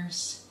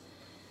prayers.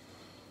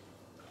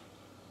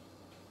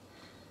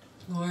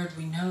 Lord,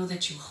 we know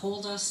that you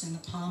hold us in the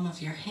palm of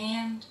your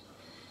hand,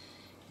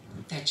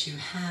 that you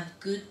have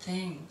good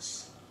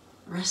things,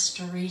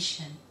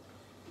 restoration,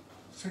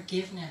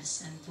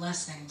 forgiveness, and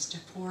blessings to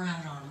pour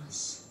out on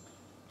us.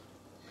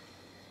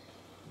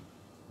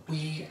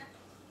 We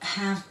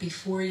have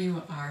before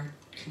you our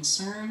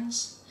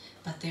concerns,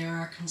 but there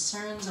are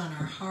concerns on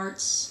our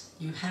hearts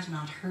you have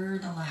not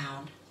heard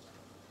aloud.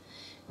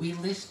 We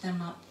lift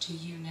them up to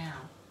you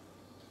now.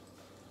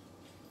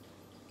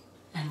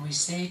 And we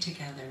say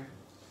together,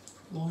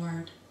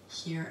 Lord,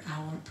 hear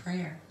our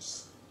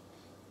prayers.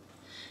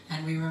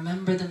 And we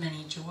remember the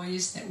many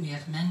joys that we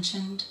have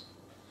mentioned,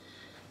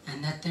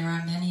 and that there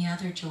are many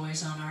other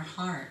joys on our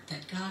heart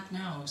that God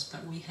knows,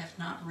 but we have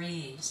not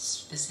raised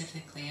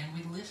specifically, and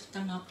we lift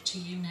them up to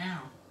you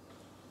now.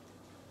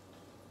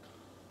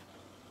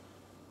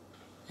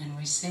 And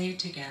we say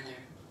together,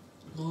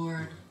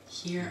 Lord,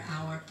 hear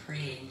our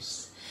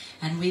praise.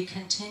 And we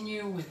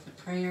continue with the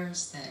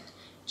prayers that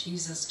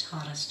Jesus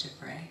taught us to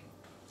pray.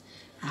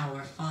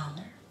 Our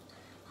Father,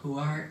 who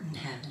art in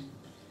heaven,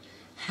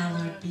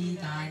 hallowed be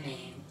thy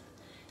name.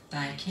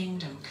 Thy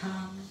kingdom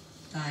come,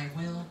 thy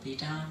will be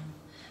done,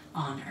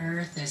 on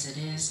earth as it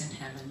is in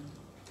heaven.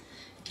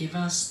 Give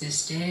us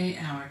this day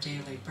our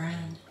daily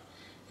bread,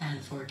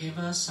 and forgive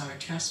us our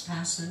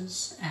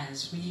trespasses,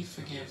 as we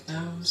forgive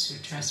those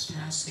who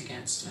trespass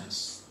against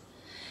us.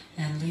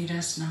 And lead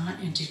us not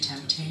into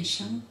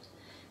temptation,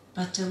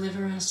 but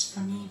deliver us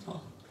from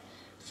evil.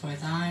 For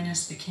thine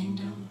is the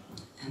kingdom,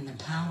 and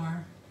the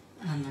power,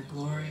 and the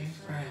glory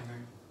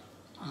forever.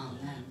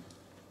 Amen.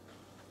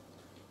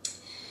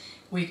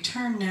 We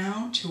turn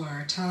now to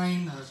our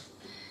time of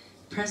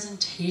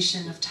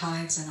presentation of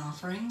tithes and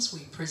offerings.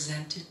 We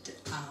presented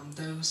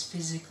those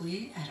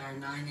physically at our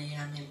 9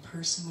 a.m.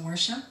 in-person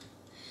worship,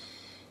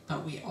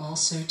 but we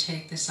also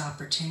take this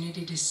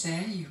opportunity to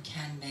say you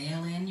can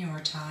mail in your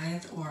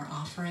tithe or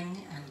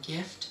offering and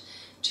gift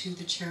to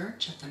the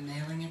church at the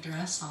mailing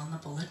address on the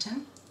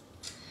bulletin.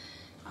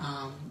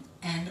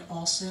 And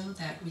also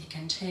that we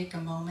can take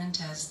a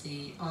moment as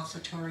the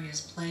offertory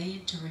is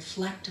played to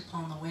reflect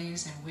upon the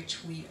ways in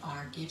which we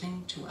are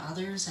giving to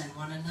others and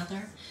one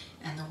another,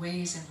 and the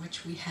ways in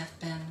which we have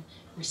been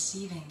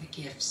receiving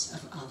the gifts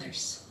of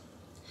others.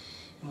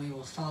 And we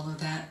will follow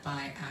that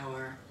by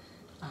our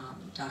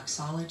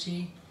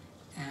doxology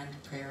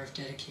and prayer of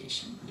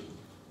dedication.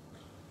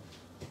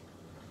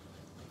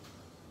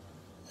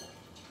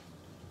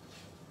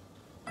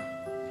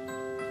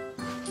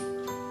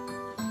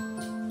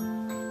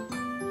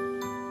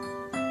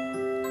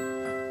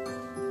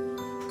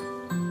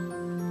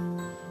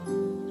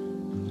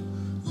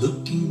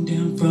 looking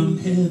down from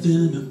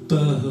heaven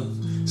above.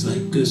 It's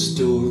like a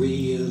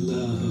story of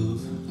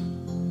love.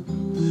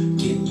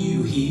 Can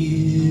you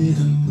hear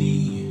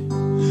me?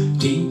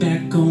 Came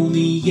back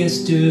only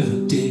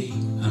yesterday.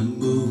 I'm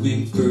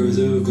moving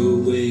further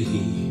away.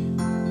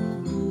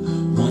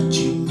 Want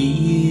you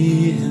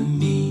near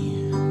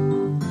me.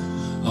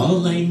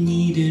 All I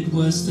needed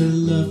was the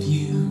love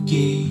you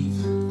gave.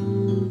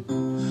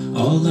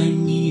 All I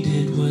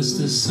needed was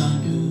the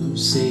Son who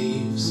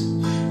saves.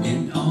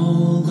 And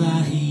all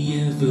I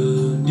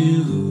ever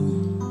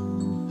knew,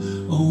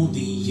 only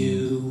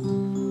you.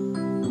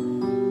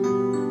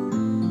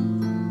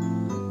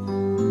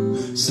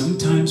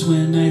 Sometimes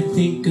when I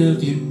think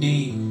of your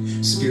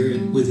name,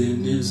 spirit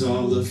within is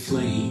all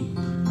aflame.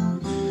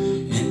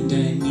 And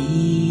I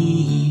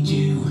need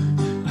you.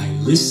 I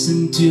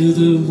listen to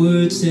the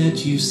words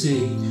that you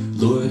say.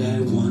 Lord,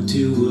 I want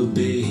to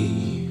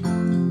obey.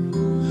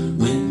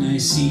 When I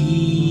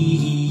see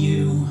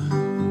you,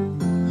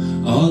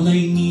 all I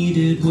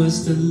needed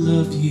was the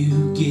love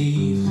you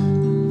gave.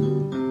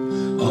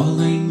 All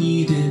I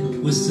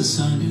needed was the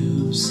Son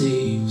who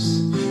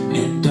saves.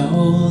 And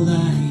all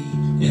I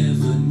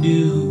ever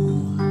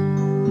knew,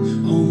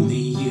 only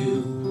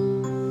you.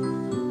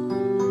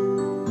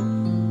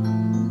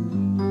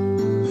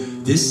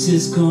 This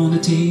is gonna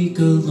take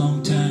a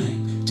long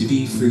time to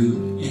be fruit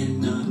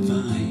and not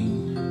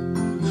vine.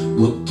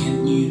 What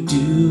can you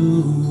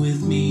do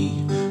with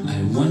me?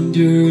 I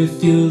wonder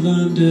if you'll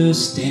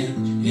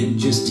understand and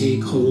just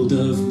take hold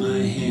of my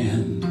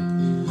hand.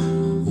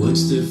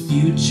 What's the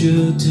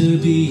future to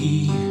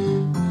be?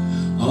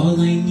 All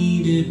I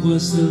needed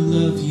was the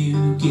love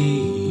you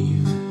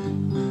gave.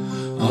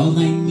 All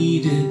I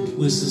needed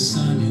was the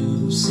Son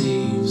who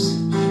saves.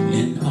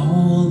 And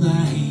all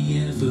I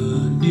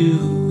ever knew,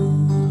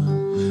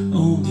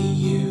 only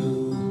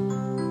you.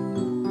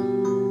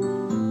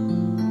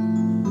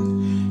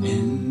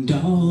 And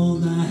all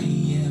I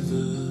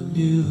ever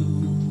knew,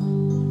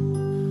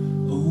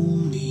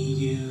 only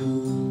you.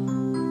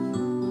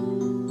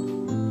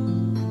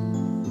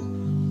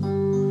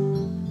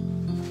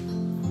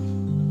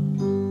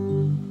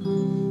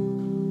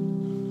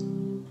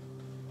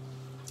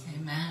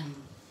 Amen.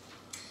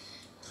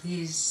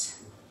 Please,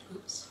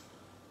 oops,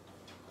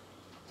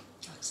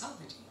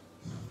 doxology.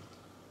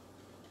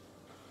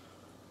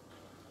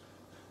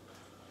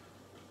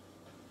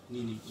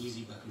 Need an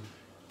easy button.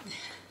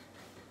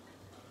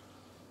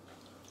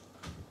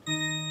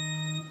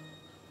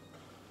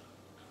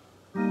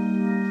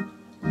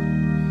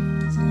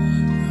 Praise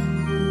God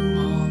from whom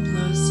all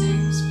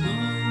blessings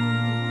flow.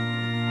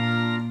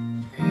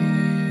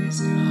 Praise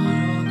God,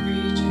 all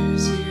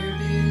creatures here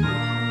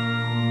below.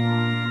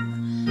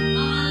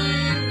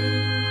 Hallelujah,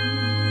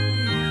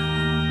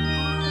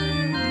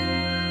 hallelujah.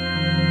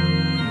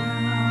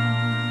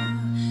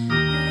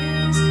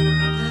 Praise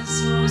God, the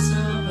source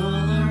of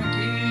all our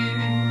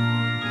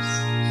gifts.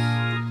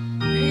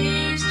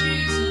 Praise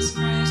Jesus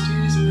Christ,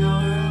 whose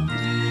power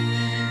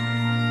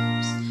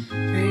uplifts.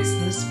 Praise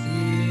the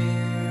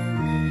Spirit,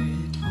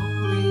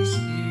 Holy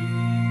Spirit.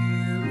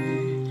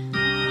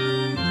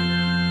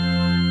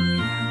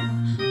 Hallelujah,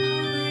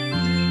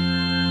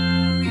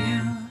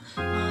 hallelujah,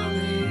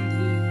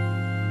 hallelujah.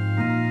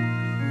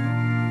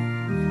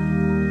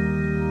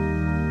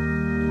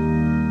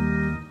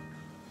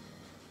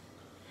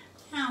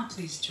 Now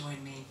please join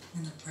me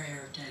in the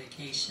prayer of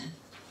dedication.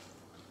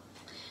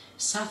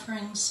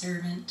 Suffering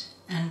servant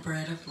and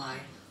bread of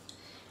life,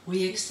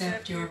 we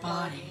accept your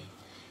body.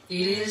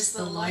 It is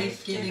the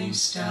life-giving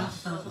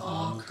stuff of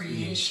all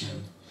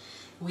creation.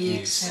 We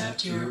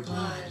accept your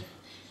blood.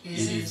 It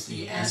is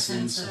the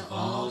essence of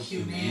all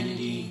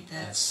humanity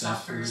that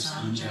suffers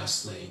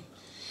unjustly.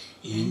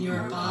 In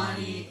your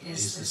body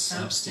is the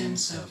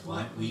substance of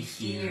what we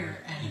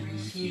fear and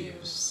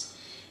refuse.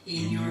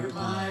 In your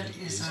blood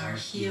is our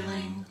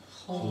healing,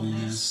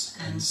 wholeness,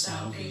 and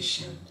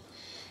salvation.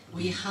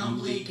 We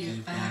humbly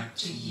give back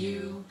to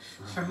you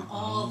from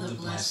all the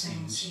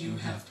blessings you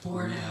have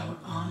poured out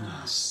on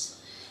us.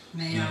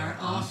 May our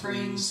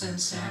offerings and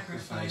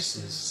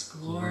sacrifices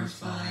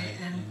glorify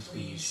and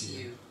please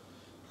you.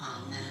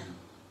 Amen.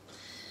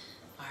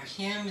 Our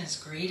hymn is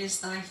Great is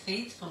Thy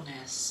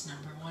Faithfulness,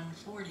 number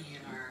 140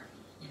 in our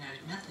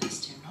United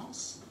Methodist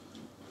hymnals.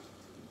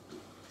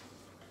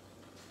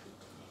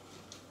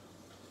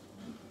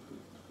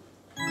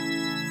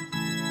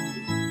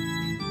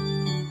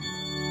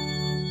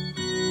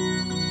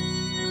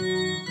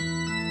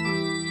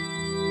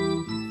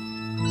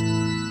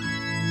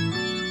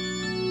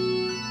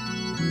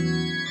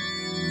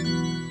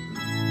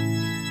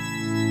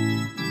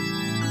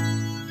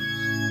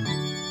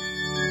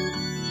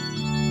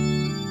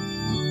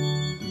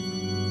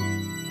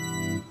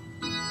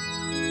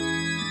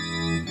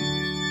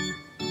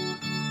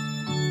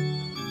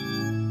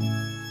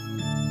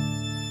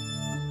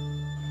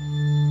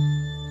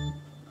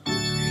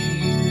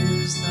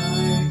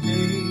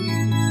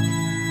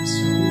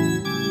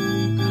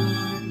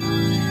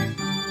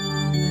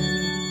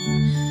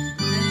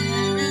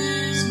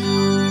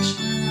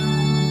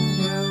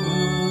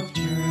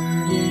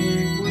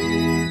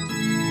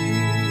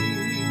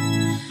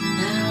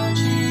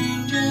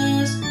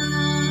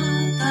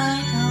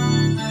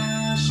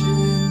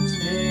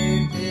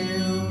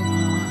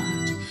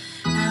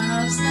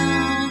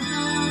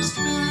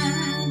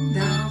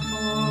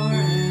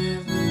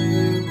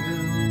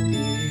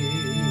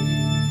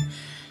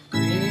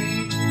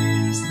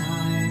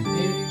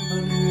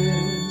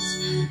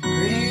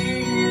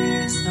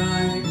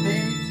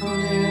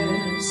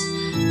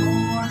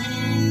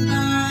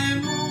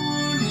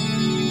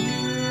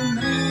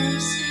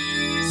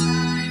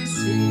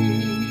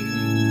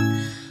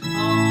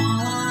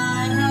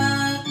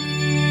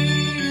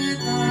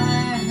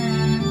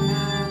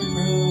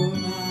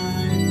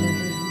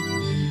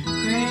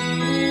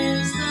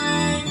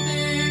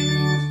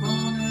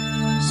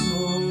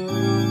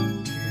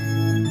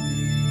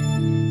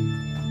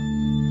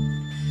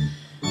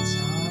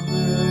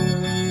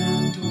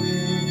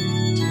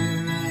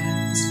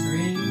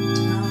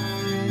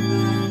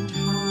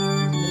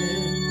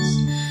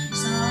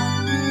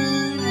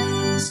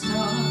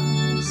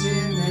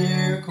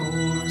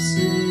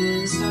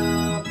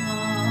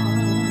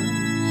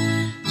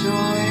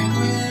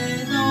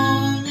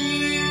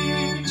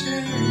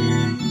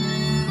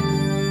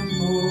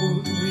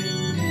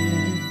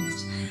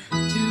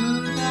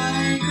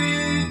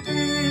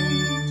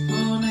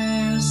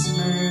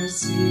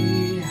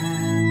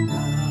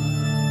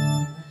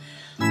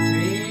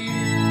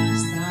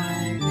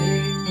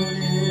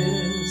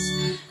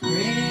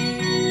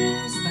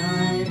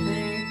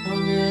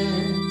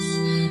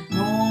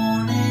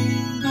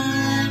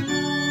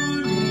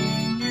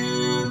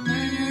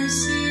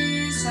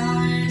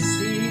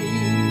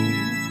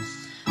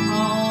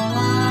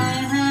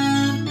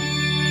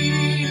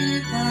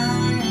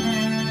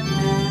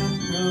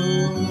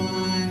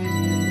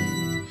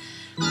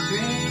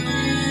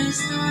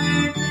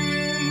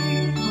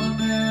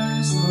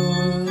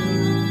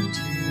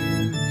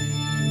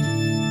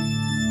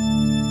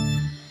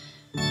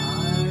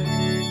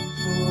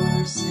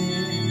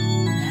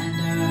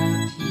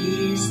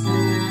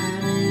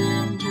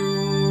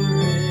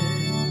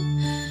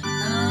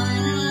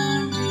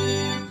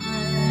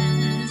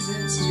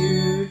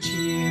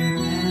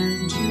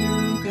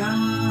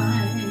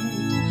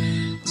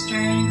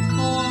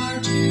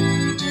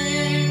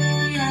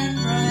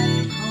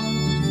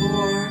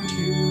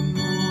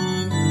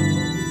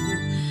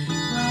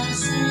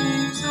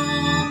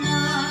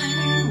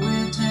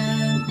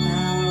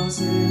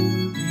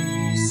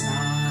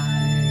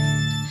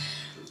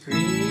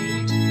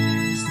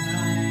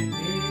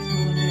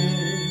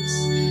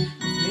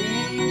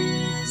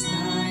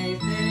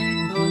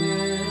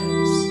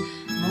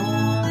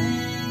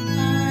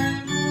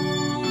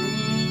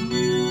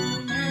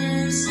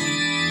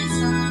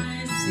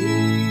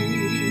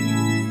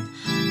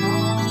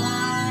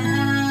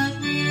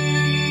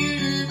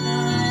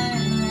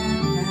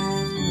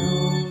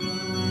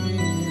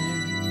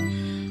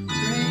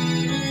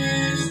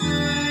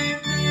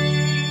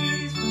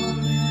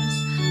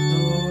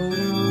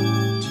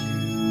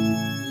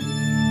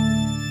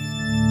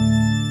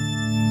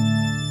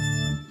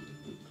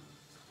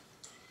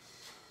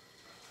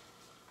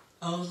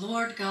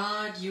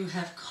 God, you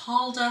have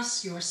called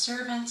us, your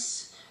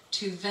servants,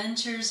 to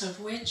ventures of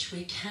which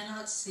we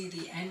cannot see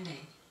the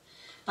ending,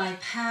 by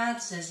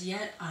paths as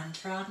yet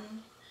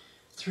untrodden,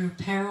 through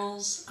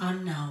perils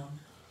unknown.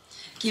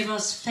 Give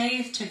us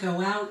faith to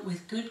go out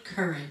with good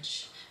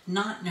courage,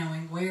 not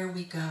knowing where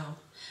we go,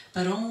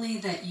 but only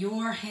that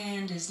your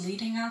hand is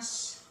leading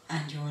us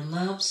and your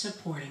love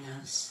supporting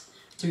us.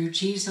 Through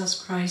Jesus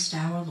Christ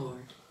our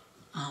Lord.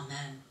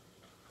 Amen.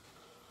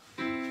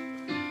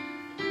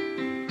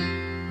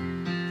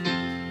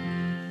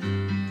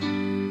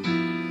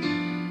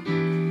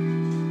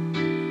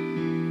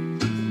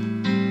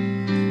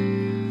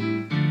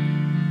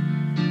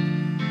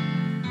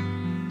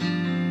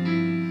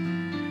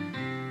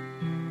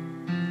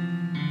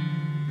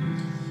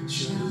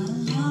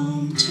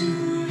 Shalom to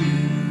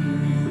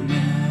you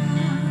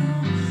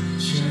now.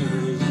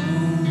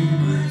 Shalom,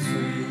 my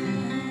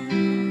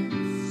friends.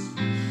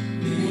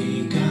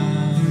 May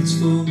God's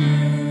full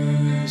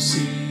mercies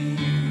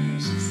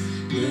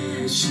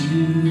bless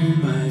you,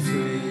 my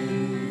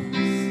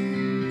friends.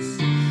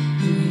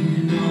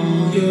 In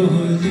all your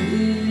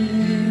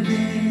living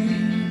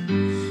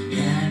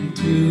and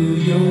through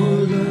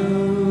your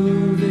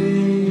loving,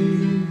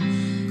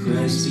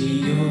 Christ be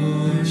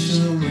your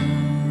shalom.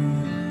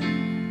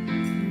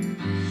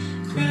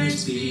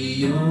 Christ be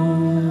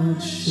your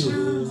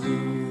shalom.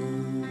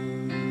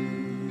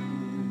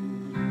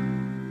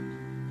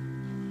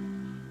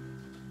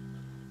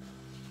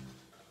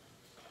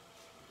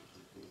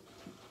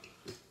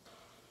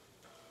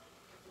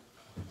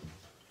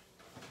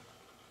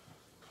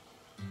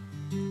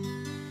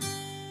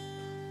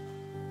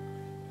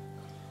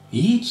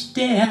 Each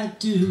day I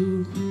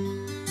do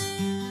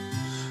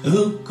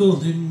a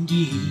golden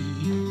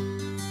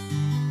deed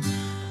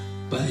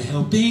by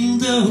helping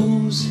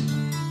those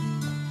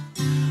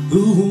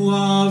who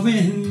are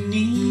in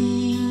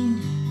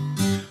need.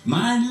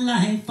 My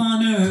life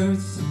on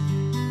earth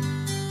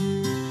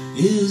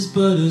is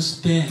but a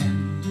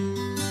span,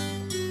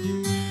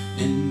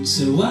 and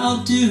so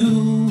I'll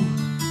do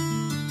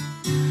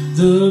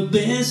the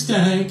best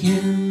I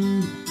can.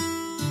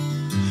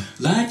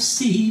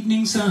 Life's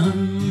evening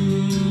sun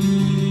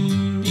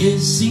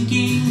is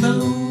sinking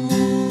low.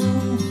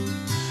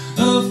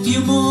 A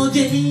few more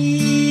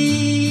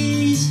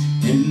days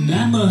and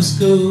I must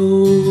go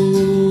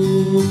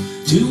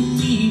to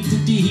meet the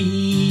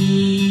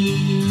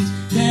deeds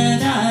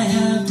that I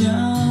have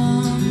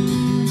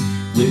done,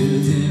 where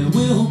there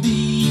will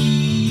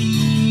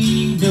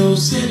be no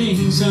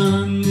setting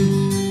sun.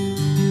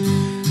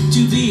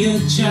 To be a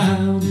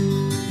child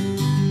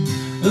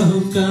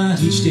of God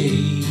each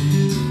day,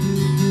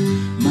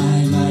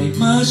 my light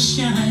must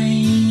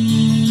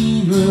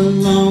shine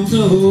along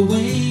the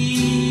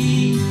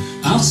way.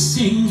 I'll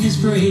sing His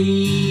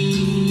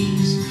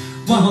praise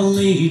while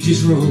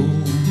ages roll,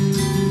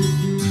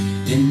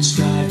 and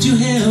strive to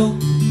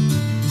help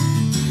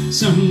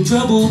some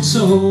troubled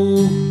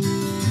soul.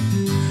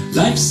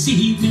 Life's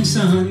evening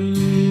sun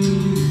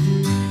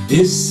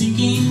is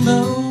sinking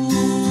low.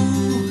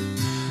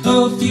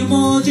 A few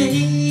more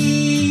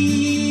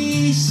days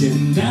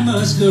and I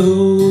must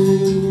go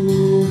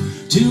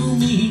to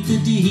meet the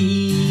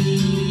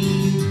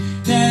deed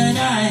that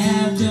I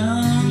have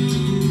done,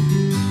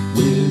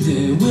 where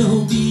there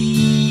will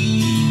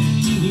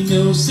be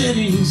no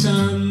setting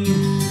sun.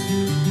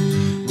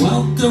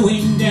 While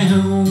going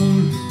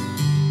down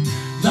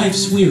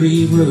life's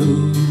weary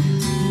road,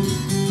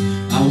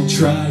 I'll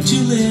try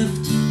to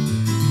lift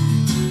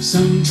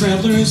some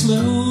traveler's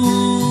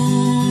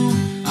load.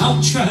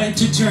 I'll try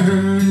to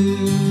turn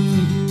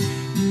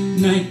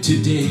night to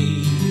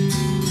day,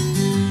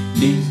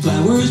 make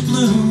flowers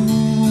bloom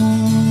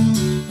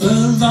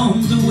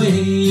along the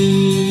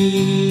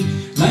way.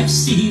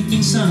 Life's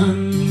evening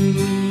sun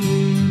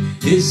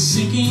is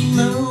sinking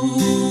low.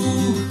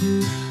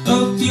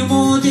 A few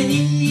more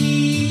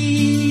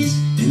days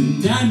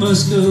and I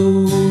must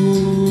go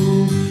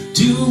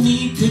to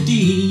meet the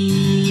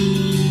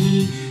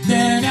deed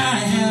that I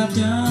have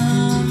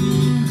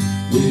done,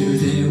 where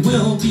there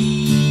will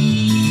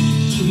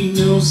be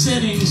no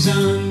setting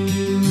sun.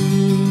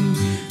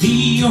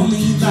 The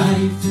only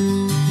life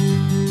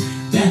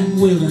that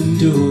will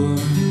endure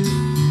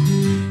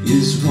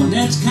is one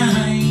that's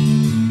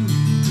kind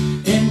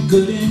and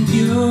good and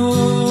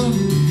pure.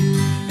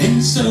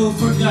 And so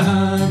for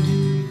God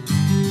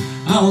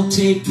I'll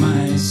take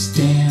my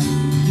stand,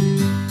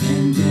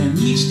 and then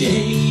each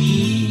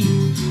day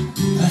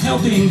a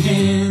helping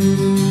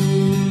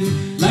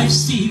hand.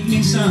 Life's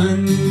evening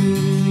sun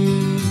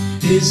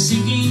is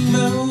sinking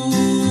low.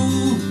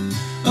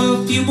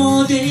 A few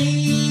more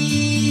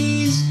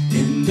days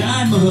and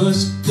I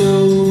must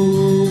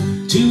go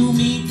to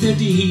meet the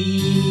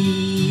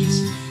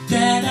deeds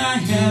that I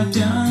have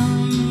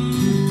done,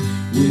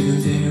 where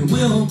there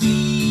will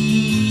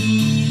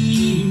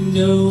be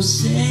no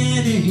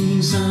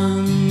setting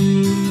sun.